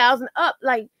 10,000 up.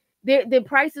 Like their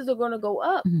prices are going to go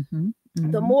up.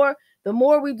 The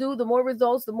more we do, the more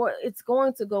results, the more it's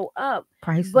going to go up.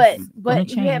 Prices but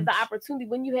you have the opportunity.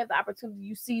 When you have the opportunity,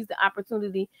 you seize the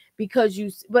opportunity because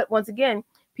but once again,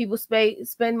 people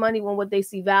spend money on what they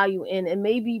see value in, and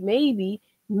maybe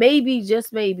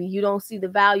just maybe you don't see the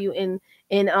value in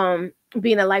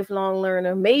being a lifelong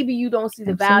learner. Maybe you don't see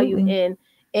the value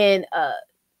in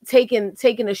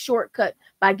taking a shortcut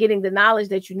by getting the knowledge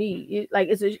that you need.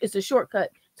 It's a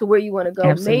shortcut to where you want to go.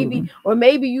 Absolutely.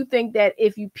 Maybe you think that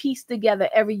if you piece together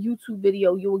every YouTube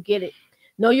video, you will get it.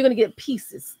 No, you're gonna get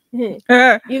pieces.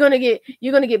 You're gonna get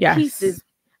yes. pieces.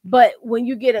 But when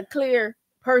you get a clear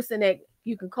person that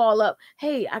you can call up,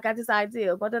 hey, I got this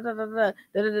idea. That's what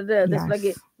I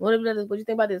get. What do you think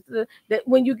about this? That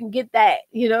when you can get that,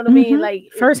 you know what I mean? Like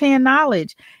firsthand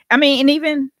knowledge. I mean, and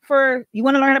even for you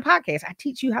want to learn a podcast, I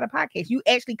teach you how to podcast. You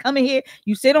actually come in here,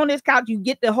 you sit on this couch, you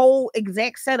get the whole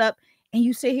exact setup, and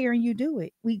you sit here and you do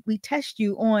it. We test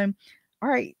you on, all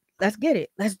right, let's get it.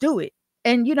 Let's do it.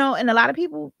 And, and a lot of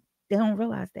people, they don't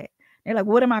realize that. They're like,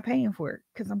 what am I paying for it?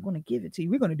 Because I'm going to give it to you.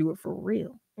 We're going to do it for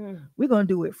real. We're going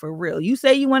to do it for real. You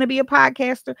say you want to be a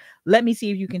podcaster. Let me see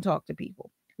if you can talk to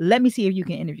people. Let me see if you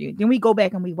can interview. Then we go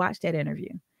back and we watch that interview.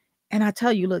 And I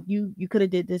tell you, look, you could have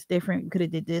did this different. You could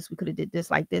have did this. We could have did this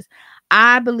like this.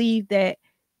 I believe that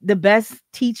the best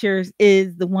teachers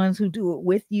is the ones who do it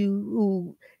with you,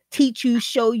 who teach you,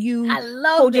 show you,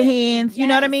 hold your hands. Yes. You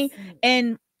know what I mean?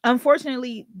 And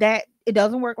unfortunately, that it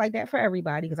doesn't work like that for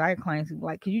everybody, because I have clients who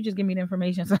like, can you just give me the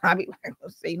information? So I'll be like,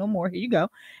 say no more. Here you go.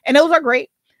 And those are great.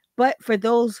 But for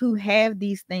those who have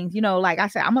these things, like I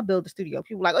said, I'm gonna build a studio.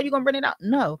 People are like, oh, you're gonna bring it out?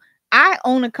 No, I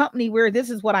own a company where this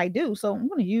is what I do. So I'm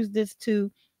gonna use this to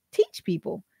teach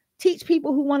people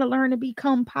who want to learn to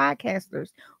become podcasters,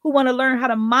 who want to learn how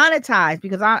to monetize,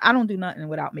 because I don't do nothing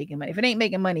without making money. If it ain't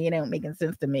making money, it ain't making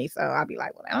sense to me. So I'll be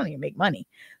like, well, I don't even make money.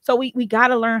 So we got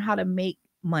to learn how to make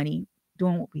money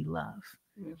doing what we love.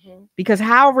 Because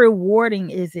how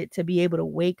rewarding is it to be able to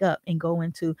wake up and go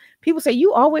into, people say,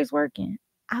 you always working.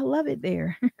 I love it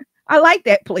there. I like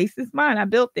that place. It's mine. I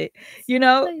built it.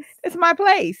 It's my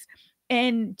place.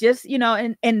 And just,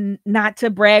 and not to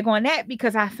brag on that,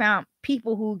 because I found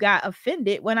people who got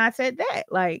offended when I said that.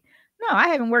 Like, no, I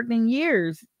haven't worked in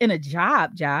years in a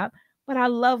job, but I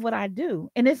love what I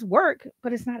do. And it's work,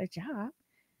 but it's not a job.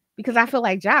 Because I feel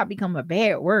like job become a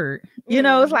bad word.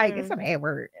 It's like, it's a bad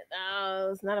word. No,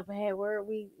 it's not a bad word.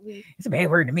 It's a bad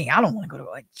word to me. I don't want to go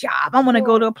to a job. I want to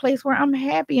go to a place where I'm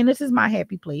happy, and this is my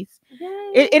happy place.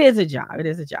 It is a job. It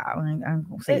is a job. I'm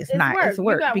going to say it's not. Work. It's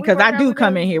work, because I do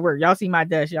come in here work. Y'all see my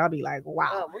desk. Y'all be like,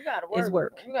 wow, we gotta work. It's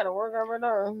work. We got to work over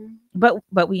there.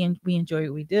 But we enjoy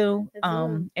what we do.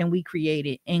 And we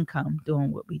created income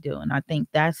doing what we do. And I think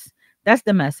that's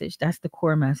the message. That's the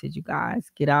core message, you guys.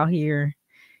 Get out here.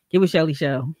 Get with Shelly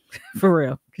Shell, for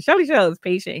real. Because Shelly Shell is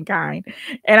patient and kind.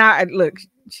 And I look,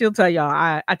 she'll tell y'all,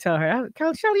 I tell her,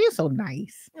 Shelly, you're so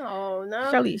nice. Oh, no.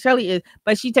 Shelly is,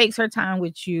 but she takes her time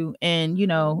with you, and,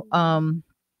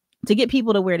 to get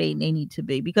people to where they need to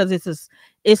be, because it's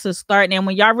a start. And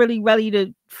when y'all really ready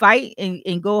to fight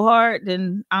and go hard,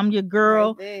 then I'm your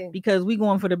girl, right, because we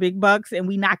going for the big bucks and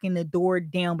we knocking the door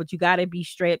down. But you got to be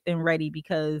strapped and ready,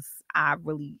 because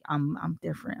I'm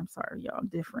different. I'm sorry, y'all. I'm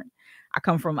different. I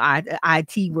come from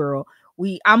IT world.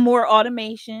 I'm more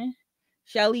automation.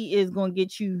 Shelly is gonna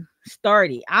get you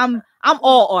started. I'm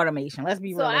all automation. Let's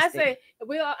be realistic. So I say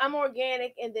I'm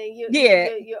organic, and then you're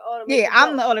automation. Yeah,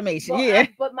 I'm the automation.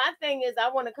 But my thing is, I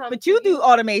want to come. But you do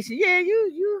automation. Yeah,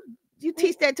 you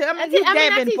teach that too. I teach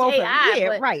both AI, of them.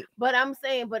 Yeah, right. But I'm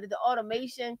saying, but the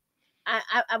automation,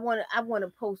 I want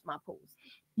to post my post.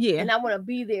 Yeah. And I want to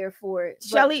be there for it.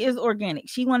 Shelly is organic.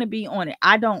 She want to be on it.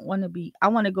 I don't want to be. I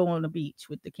want to go on the beach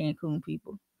with the Cancun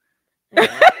people.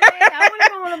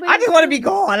 I just want to be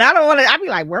gone. I don't want to. I be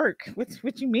like, work.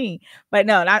 What you mean? But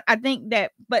no, I think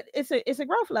that. But it's a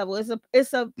growth level.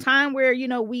 It's a time where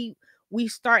we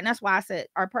start, and that's why I said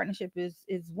our partnership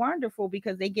is wonderful,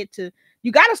 because they get to.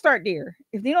 You got to start there.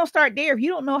 If they don't start there, if you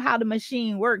don't know how the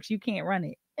machine works, you can't run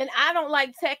it. And I don't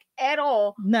like tech at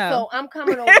all. No, so I'm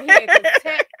coming over here because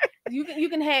tech. You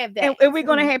can have that. And we're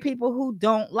gonna have people who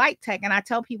don't like tech, and I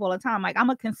tell people all the time, like, I'm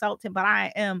a consultant, but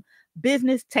I am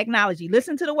business technology.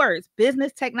 Listen to the words,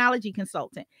 business technology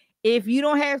consultant. If you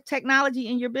don't have technology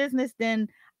in your business, then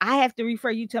I have to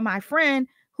refer you to my friend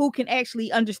who can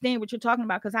actually understand what you're talking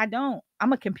about, because I don't.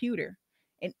 I'm a computer,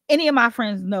 and any of my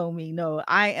friends know me. No,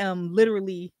 I am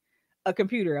literally a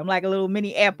computer. I'm like a little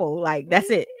mini Apple. Like, that's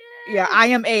it. Yeah, I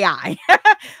am AI.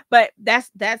 But that's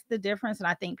the difference. And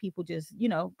I think people just,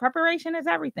 preparation is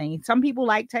everything. Some people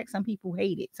like tech, some people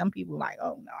hate it. Some people like,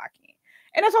 oh no, I can't.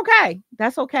 And it's okay.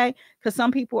 That's okay. Because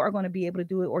some people are going to be able to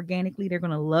do it organically. They're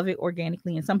going to love it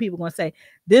organically. And some people are going to say,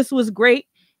 this was great.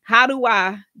 How do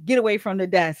I get away from the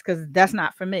desk? Because that's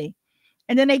not for me.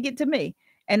 And then they get to me.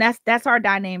 And that's our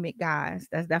dynamic, guys.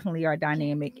 That's definitely our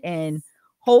dynamic. And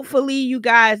hopefully you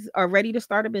guys are ready to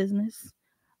start a business.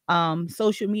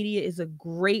 Social media is a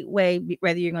great way,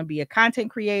 whether you're going to be a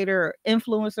content creator or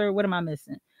influencer. What am I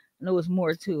missing? I know it's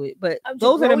more to it, but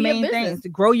those are the main things to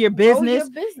grow your business.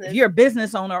 If you're a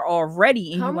business owner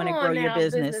already and you want to grow your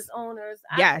business owners,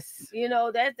 yes,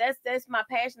 that's my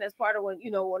passion. That's part of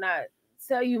when I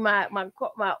tell you my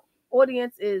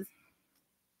audience is,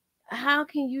 how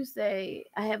can you say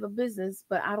I have a business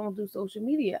but I don't do social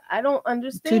media? I don't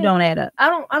understand. Two don't add up. I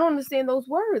don't understand those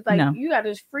words. Like, you got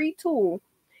this free tool.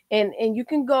 And you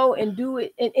can go and do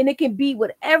it, and it can be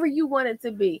whatever you want it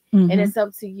to be, and it's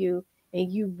up to you.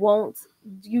 And you won't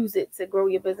use it to grow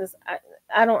your business.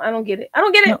 I don't get it. I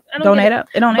don't get it. I don't add up.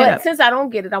 It don't add up. But since I don't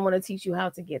get it, I want to teach you how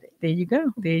to get it. There you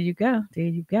go. There you go. There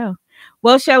you go.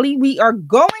 Well, Shelly, we are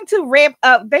going to wrap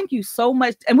up. Thank you so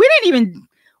much. And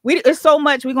it's so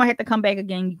much. We're gonna have to come back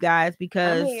again, you guys,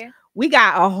 because we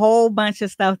got a whole bunch of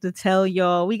stuff to tell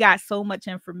y'all. We got so much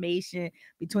information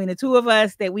between the two of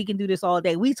us that we can do this all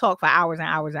day. We talk for hours and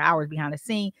hours and hours behind the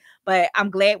scene, but I'm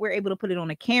glad we're able to put it on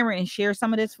the camera and share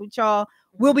some of this with y'all.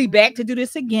 We'll be back to do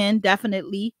this again,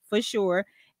 definitely, for sure.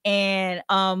 And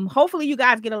hopefully you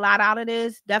guys get a lot out of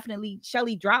this. Definitely,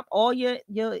 Shelly, drop all your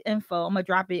info. I'm gonna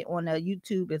drop it on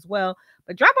YouTube as well.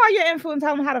 But drop all your info and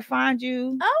tell them how to find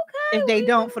you. Okay. If they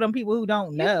don't, for them people who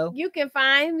don't know. You can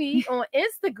find me on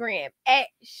Instagram at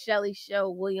Shelly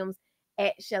Shell Williams.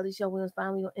 At Shelly Shell Williams.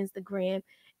 Find me on Instagram.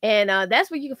 And that's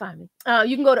where you can find me.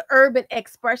 You can go to Urban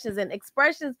X-Pressions, and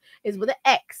X-Pressions is with an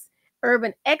X.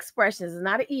 Urban X-Pressions is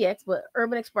not an EX, but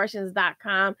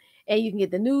urbanexpressions.com. And you can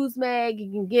get the news mag.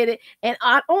 You can get it. And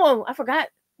I forgot.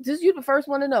 Just you the first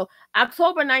one to know.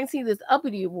 October 19th is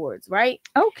Uppity Awards, right?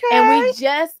 Okay. And we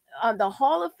just the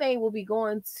Hall of Fame will be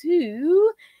going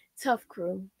to Tough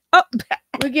Crew. Oh,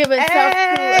 we're giving Tough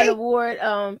Crew an award.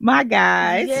 My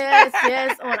guys.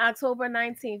 Yes. On October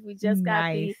 19th, we just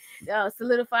got the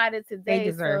solidified it today. They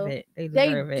deserve it. They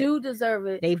do deserve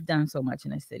it. They've done so much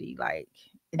in the city, like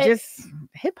just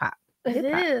hip hop. It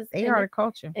is. They are the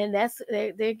culture, and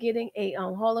they're getting a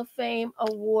Hall of Fame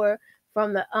award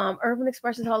from the Urban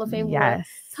Expressions Hall of Fame. Yes.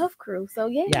 Tough Crew.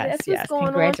 So that's what's going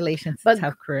Congratulations on.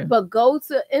 Tough Crew. But go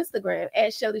to Instagram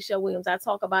at Shelly Shell Williams. I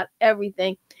talk about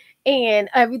everything and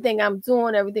everything I'm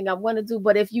doing, everything I want to do.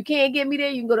 But if you can't get me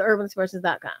there, you can go to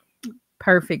urbanexpressions.com.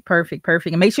 Perfect.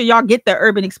 And make sure y'all get the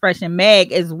Urban Expression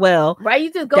mag as well. Right,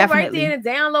 you just go right there and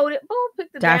download it. Boom,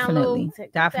 pick the Definitely.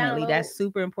 download. That's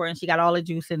super important. She got all the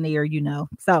juice in there,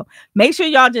 So make sure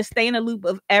y'all just stay in the loop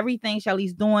of everything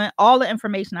Shelly's doing. All the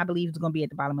information, I believe, is going to be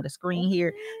at the bottom of the screen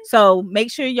here. So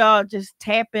make sure y'all just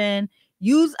tap in.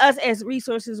 Use us as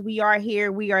resources. We are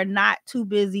here. We are not too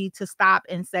busy to stop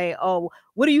and say, oh,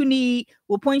 what do you need?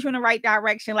 We'll point you in the right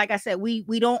direction. Like I said, we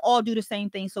don't all do the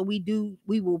same thing. So we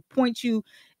will point you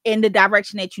in the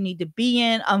direction that you need to be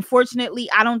in. Unfortunately,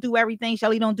 I don't do everything.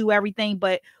 Shelly don't do everything,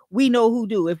 but we know who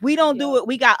do. If we don't do it,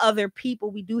 we got other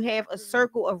people. We do have a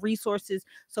circle of resources.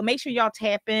 So make sure y'all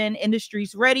tap in.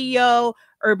 Industries Radio,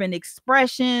 Urban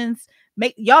Expressions.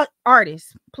 Make y'all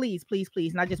artists, please.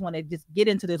 And I just want to just get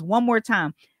into this one more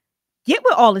time. Get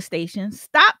with all the stations.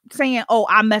 Stop saying, oh,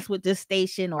 I mess with this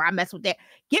station or I mess with that.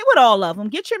 Get with all of them.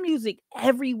 Get your music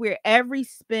everywhere. Every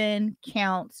spin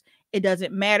counts. It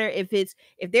doesn't matter if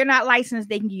they're not licensed,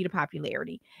 they can give you the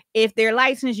popularity. If they're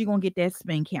licensed, you're going to get that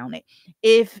spin counted.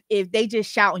 If they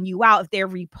just shouting you out, if they're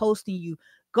reposting you,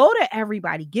 Go to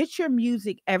everybody. Get your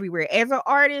music everywhere. As an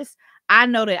artist, I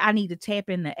know that I need to tap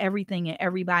into everything and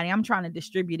everybody. I'm trying to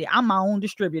distribute it. I'm my own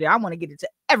distributor. I want to get it to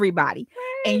everybody.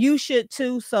 Yes. And you should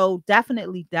too. So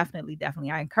definitely.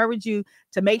 I encourage you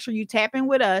to make sure you tap in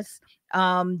with us.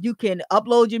 You can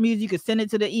upload your music. You can send it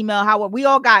to the email. However, we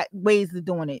all got ways of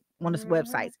doing it on this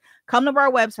websites. Come to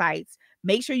our websites.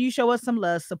 Make sure you show us some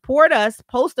love. Support us.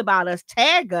 Post about us.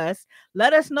 Tag us.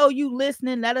 Let us know you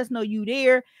listening. Let us know you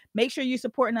there. Make sure you're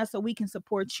supporting us so we can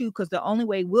support you, because the only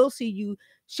way we'll see you.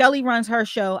 Shelly runs her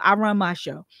show. I run my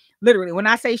show. Literally, when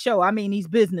I say show, I mean these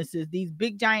businesses, these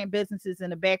big giant businesses in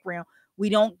the background. We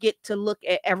don't get to look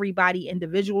at everybody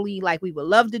individually like we would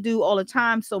love to do all the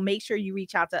time. So make sure you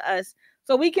reach out to us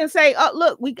so we can say, oh,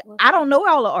 look, I don't know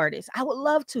all the artists. I would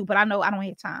love to, but I know I don't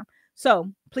have time.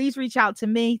 So please reach out to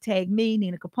me, tag me,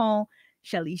 Nina Capone,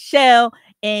 Shelly Shell,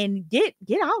 and get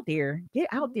out there. Get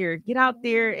out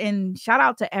there and shout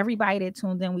out to everybody that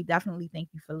tuned in. We definitely thank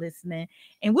you for listening.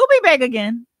 And we'll be back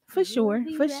again. For sure.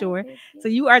 So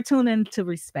you are tuned in to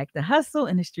Respect the Hustle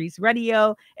in the Streets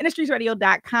Radio,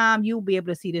 InTheStreetsRadio.com. You'll be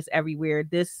able to see this everywhere.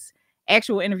 This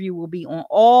actual interview will be on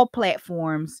all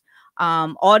platforms,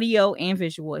 audio and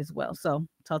visual as well. So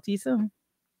talk to you soon.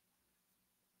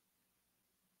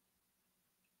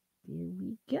 Here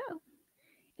we go.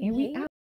 And we out.